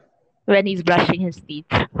 another one. When he's brushing his teeth.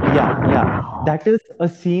 Yeah, yeah. That is a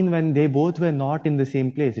scene when they both were not in the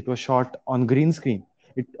same place. It was shot on green screen.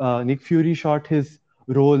 Nick Fury shot his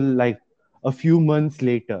role like a few months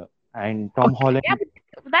later, and Tom Okay. Yeah, Holland.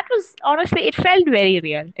 but that was honestly, it felt very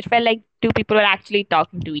real. It felt like two people were actually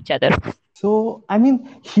talking to each other. So, I mean,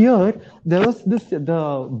 here there was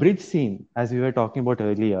the bridge scene, as we were talking about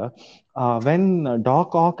earlier, when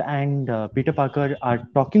Doc Ock and Peter Parker are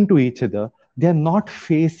talking to each other. They are not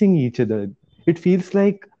facing each other. It feels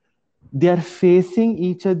like they are facing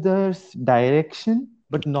each other's direction,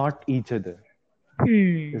 but not each other.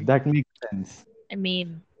 If Hmm. that makes sense. I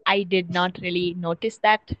mean, I did not really notice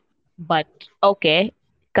that, but okay,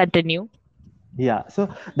 continue. Yeah. So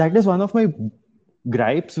that is one of my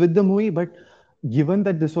gripes with the movie. But given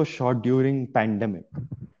that this was shot during pandemic,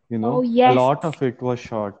 Oh, a yes. lot of it was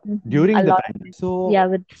shot A during the lot of pandemic. it. Yeah, So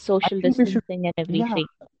with I social think we should, distancing and yeah, everything.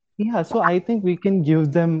 yeah. So I think we can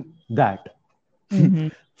give them that Mm-hmm.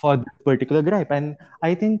 for this particular gripe. And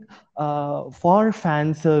I think for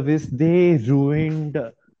fan service, they ruined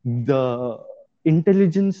the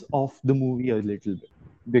intelligence of the movie a little bit,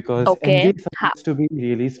 because MJ Okay. is supposed to be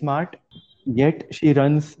really smart, yet she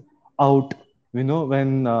runs out,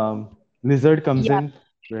 when Lizard comes Yeah. in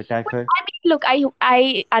to attack But her. I mean, look,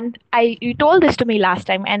 you told this to me last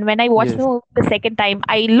time, and when I watched the Yes. movie the second time,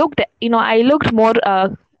 I looked more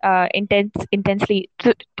intensely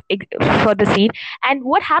for the scene. And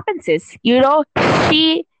what happens is,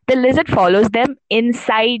 the lizard follows them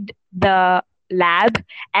inside the lab,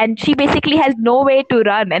 and she basically has no way to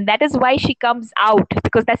run, and that is why she comes out,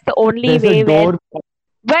 because that's the only There's a way where, door.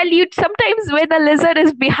 well, you sometimes when a lizard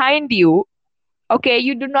is behind you, okay,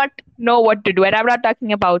 you do not know what to do. And I'm not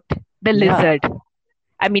talking about the Yeah, lizard.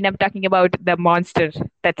 I mean, I'm talking about the monster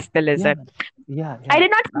that's the yeah, lizard. yeah, I yeah.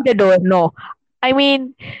 did not see the door. No, I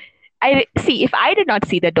mean, I see. If I did not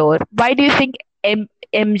see the door, why do you think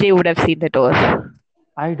MJ would have seen the door?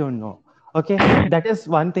 I don't know. Okay, that is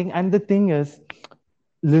one thing. And the thing is,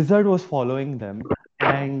 Lizard was following them,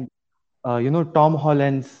 and Tom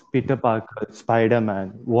Holland's Peter Parker,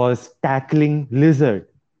 Spider-Man, was tackling Lizard.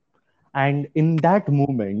 And in that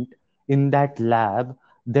moment, in that lab,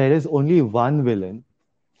 there is only one villain,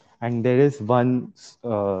 and there is one,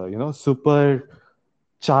 super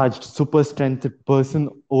charged, super strength person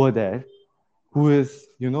over there who is,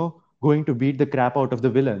 going to beat the crap out of the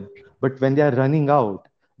villain. But when they are running out,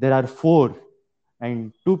 there are four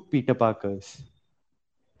and two Peter Parkers.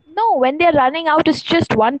 No, when they're running out, it's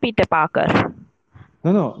just one Peter Parker.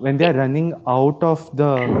 No, no, when they are running out of the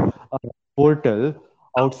uh, portal,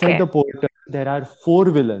 outside Okay. the portal, there are four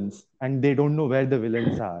villains, and they don't know where the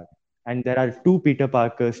villains are. And there are two Peter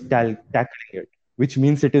Parkers tackling it, which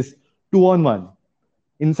means it is two on one.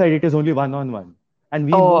 Inside, it is only one on one. And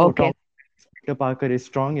we Oh, know okay. Tom Peter Parker is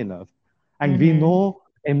strong enough. And we Mm-hmm. know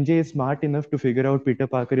MJ is smart enough to figure out Peter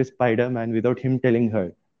Parker is Spider-Man without him telling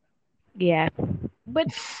her. Yeah. But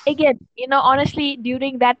again, honestly,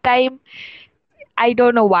 during that time, I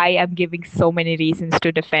don't know why I'm giving so many reasons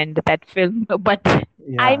to defend that film, but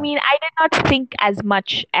I Yeah, mean, I did not think as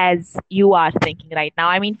much as you are thinking right now.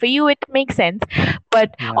 I mean, for you, it makes sense,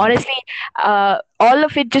 but yeah, honestly, all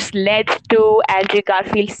of it just led to Andrew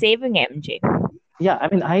Garfield saving MJ. yeah. I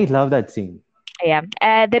mean, I love that scene. Yeah,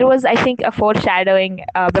 there was, I think, a foreshadowing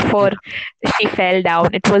Yeah. before she fell down.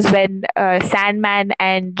 It was when Sandman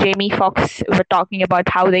and Jamie Foxx were talking about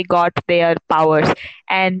how they got their powers,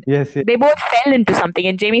 and Yes, yes. they both fell into something.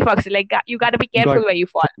 And Jamie Foxx is like, You got to be careful Got where you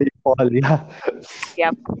fall." fall. Yeah.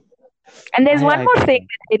 Yeah. And there's one I more thing think.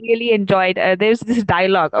 that I really enjoyed. There's this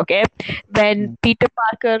dialogue, okay, when Peter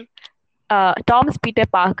Parker, Tom's Peter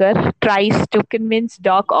Parker tries to convince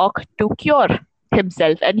Doc Ock to cure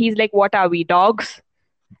himself, and he's like, "What are we, dogs?"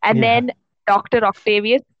 And Yeah. then Dr.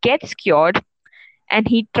 Octavius gets cured, and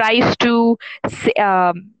he tries to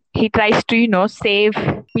save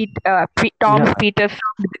Yeah. Tom's Peter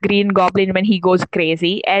from the Green Goblin when he goes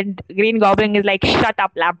crazy, and Green Goblin is like, "Shut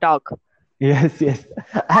up, lapdog." Yes, yes.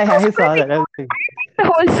 That was I saw pretty that. I cool. was thinking. I think the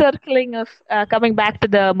whole circling of coming back to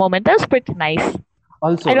the moment, that was pretty nice.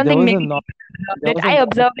 I Also, don't there think was many a nod. people observed There it. was a I nod.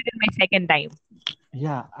 observed it in my second time.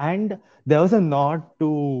 Yeah, and there was a nod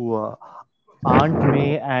to Aunt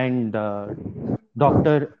May and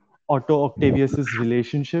Doctor Otto Octavius's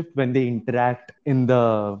relationship when they interact in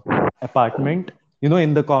the apartment.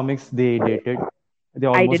 In the comics, they dated. They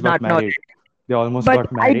I almost did got not know married. that. They almost But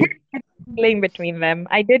got I did married. get a feeling between them.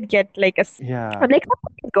 I did get like Yeah, like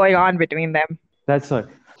something going on between them. that's why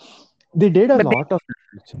they did a But they, lot of.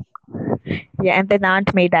 yeah, and then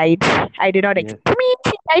Aunt May died. I did not Yes. expect. I mean,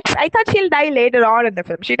 she died. I thought she'll die later on in the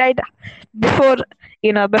film. She died before,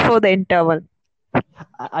 before the interval.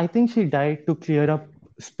 I think she died to clear up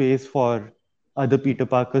space for other Peter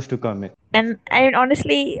Parkers to come in. And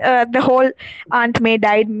honestly, the whole Aunt May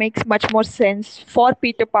died makes much more sense for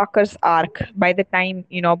Peter Parker's arc. By the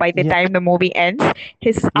Yeah, time the movie ends,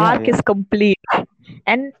 his yeah, arc yeah. is complete.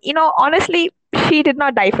 And honestly, she did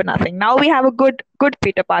not die for nothing. Now we have a good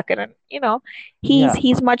Peter Parker, and he's Yeah,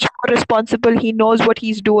 he's much more responsible. He knows what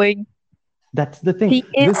he's doing. that's the thing. He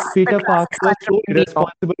is This the Peter Parker classic son was from so TV.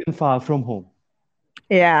 irresponsible in Far From Home.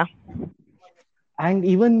 Yeah. And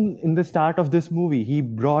even in the start of this movie, he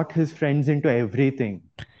brought his friends into everything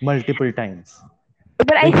multiple times.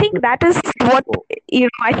 But I When he think could that is what go.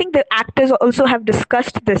 I think the actors also have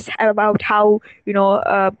discussed this about how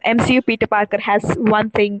MCU Peter Parker has one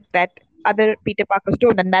thing that other Peter Parkers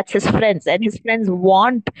don't, and that's his friends, and his friends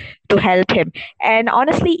want to help him. And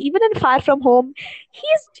honestly, even in Far From Home,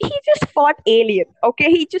 he just fought aliens. Okay,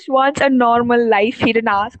 he just wants a normal life. He didn't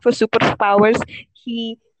ask for superpowers.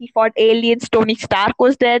 He fought aliens. Tony Stark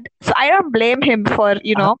was dead, so I don't blame him for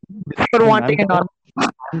I'm for disagreeing. wanting a normal.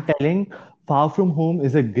 I'm telling Far From Home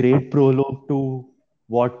is a great prologue to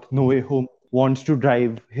what No Way Home wants to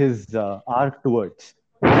drive his arc towards.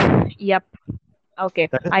 Yep. Okay,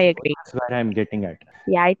 That is I agree. that's where I'm getting at.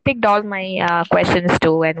 Yeah, I picked all my questions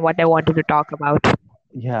too and what I wanted to talk about.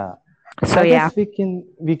 Yeah. So I yeah, guess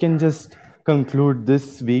we can just conclude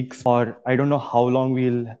this week's, or I don't know how long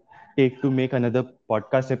we'll take to make another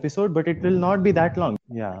podcast episode, but it will not be that long.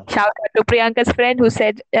 Yeah. shout out to Priyanka's friend who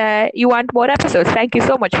said you want more episodes. Thank you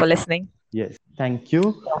so much for listening. Yes. Thank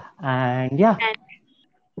you. And yeah, And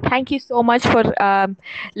thank you so much for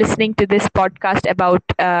listening to this podcast about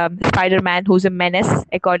Spider-Man, who's a menace,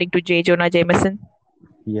 according to J. Jonah Jameson.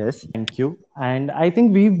 yes, thank you. And I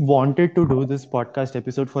think we wanted to do this podcast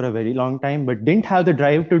episode for a very long time, but didn't have the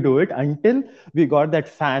drive to do it until we got that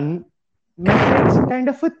fan message kind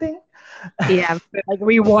of a thing. Yeah, like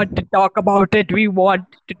we want to talk about it. We want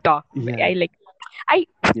to talk. Yeah. I like I.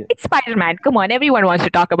 Yeah. It's Spider-Man. Come on, everyone wants to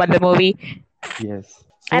talk about the movie. Yes.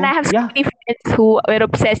 And I So have so yeah. many friends who were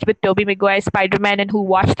obsessed with Tobey Maguire's Spider-Man and who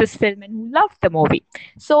watched this film and who loved the movie.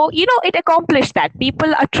 So, it accomplished that.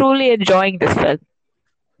 People are truly enjoying this film.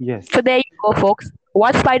 Yes. So there you go, folks.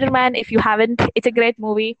 Watch Spider-Man if you haven't. It's a great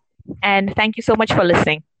movie. And thank you so much for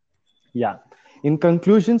listening. Yeah. In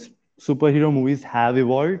conclusions, superhero movies have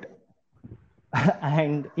evolved.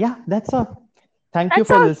 And yeah, that's all. Thank you That's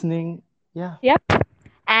for all. listening. Yeah. Yep.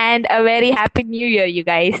 And a very happy new year, you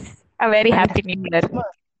guys. A very And happy new Happy year. Christmas.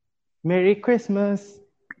 Merry Christmas.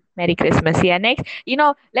 Merry Christmas. Yeah, next,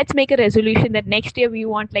 let's make a resolution that next year we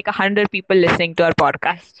want like 100 people listening to our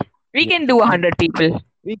podcast. We can Yes. do 100 people.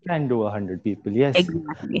 We can do 100 people. Yes.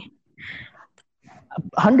 Exactly.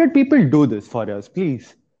 100 people do this for us,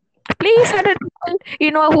 please. Please, 100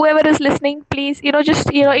 people, whoever is listening, please,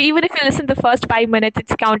 just, even if you listen the first 5 minutes,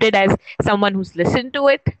 it's counted as someone who's listened to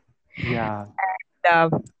it. Yeah. uh,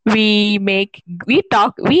 we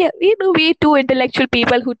talk, we two intellectual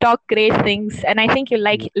people who talk great things, and I think you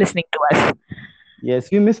like Ye- listening to us. Yes.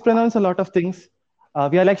 We mispronounce a lot of things.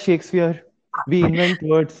 We are like Shakespeare. We invent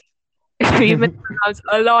words. We mispronounce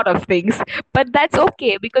a lot of things, but that's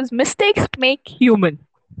okay because mistakes make human.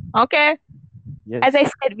 Okay, as Yes. I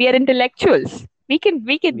said, we are intellectuals. We can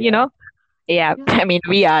We are. yeah. Yeah. I mean,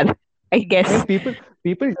 we are, I I mean, guess.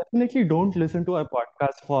 people definitely don't listen to our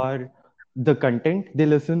podcast for the content. They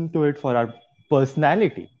listen to it for our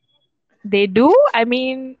personality. They do. I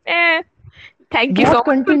mean, thank you so What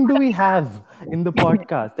much content do we have in the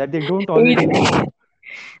podcast that they don't already know? for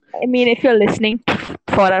I mean, if you're listening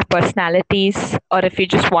for our personalities, or if you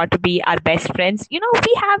just want to be our best friends, we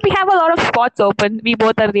have a lot of spots open. We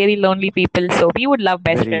both are really lonely people, so we would love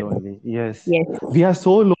best Very friends. lonely. Yes. Yes. We are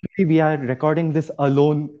so lonely. We are recording this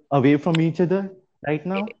alone away from each other right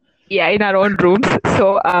now. Yeah, in our own rooms.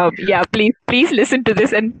 So, yeah, please listen to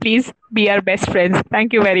this and please be our best friends.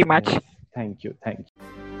 Thank you very much. Yes. Thank you. Thank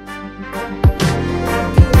you.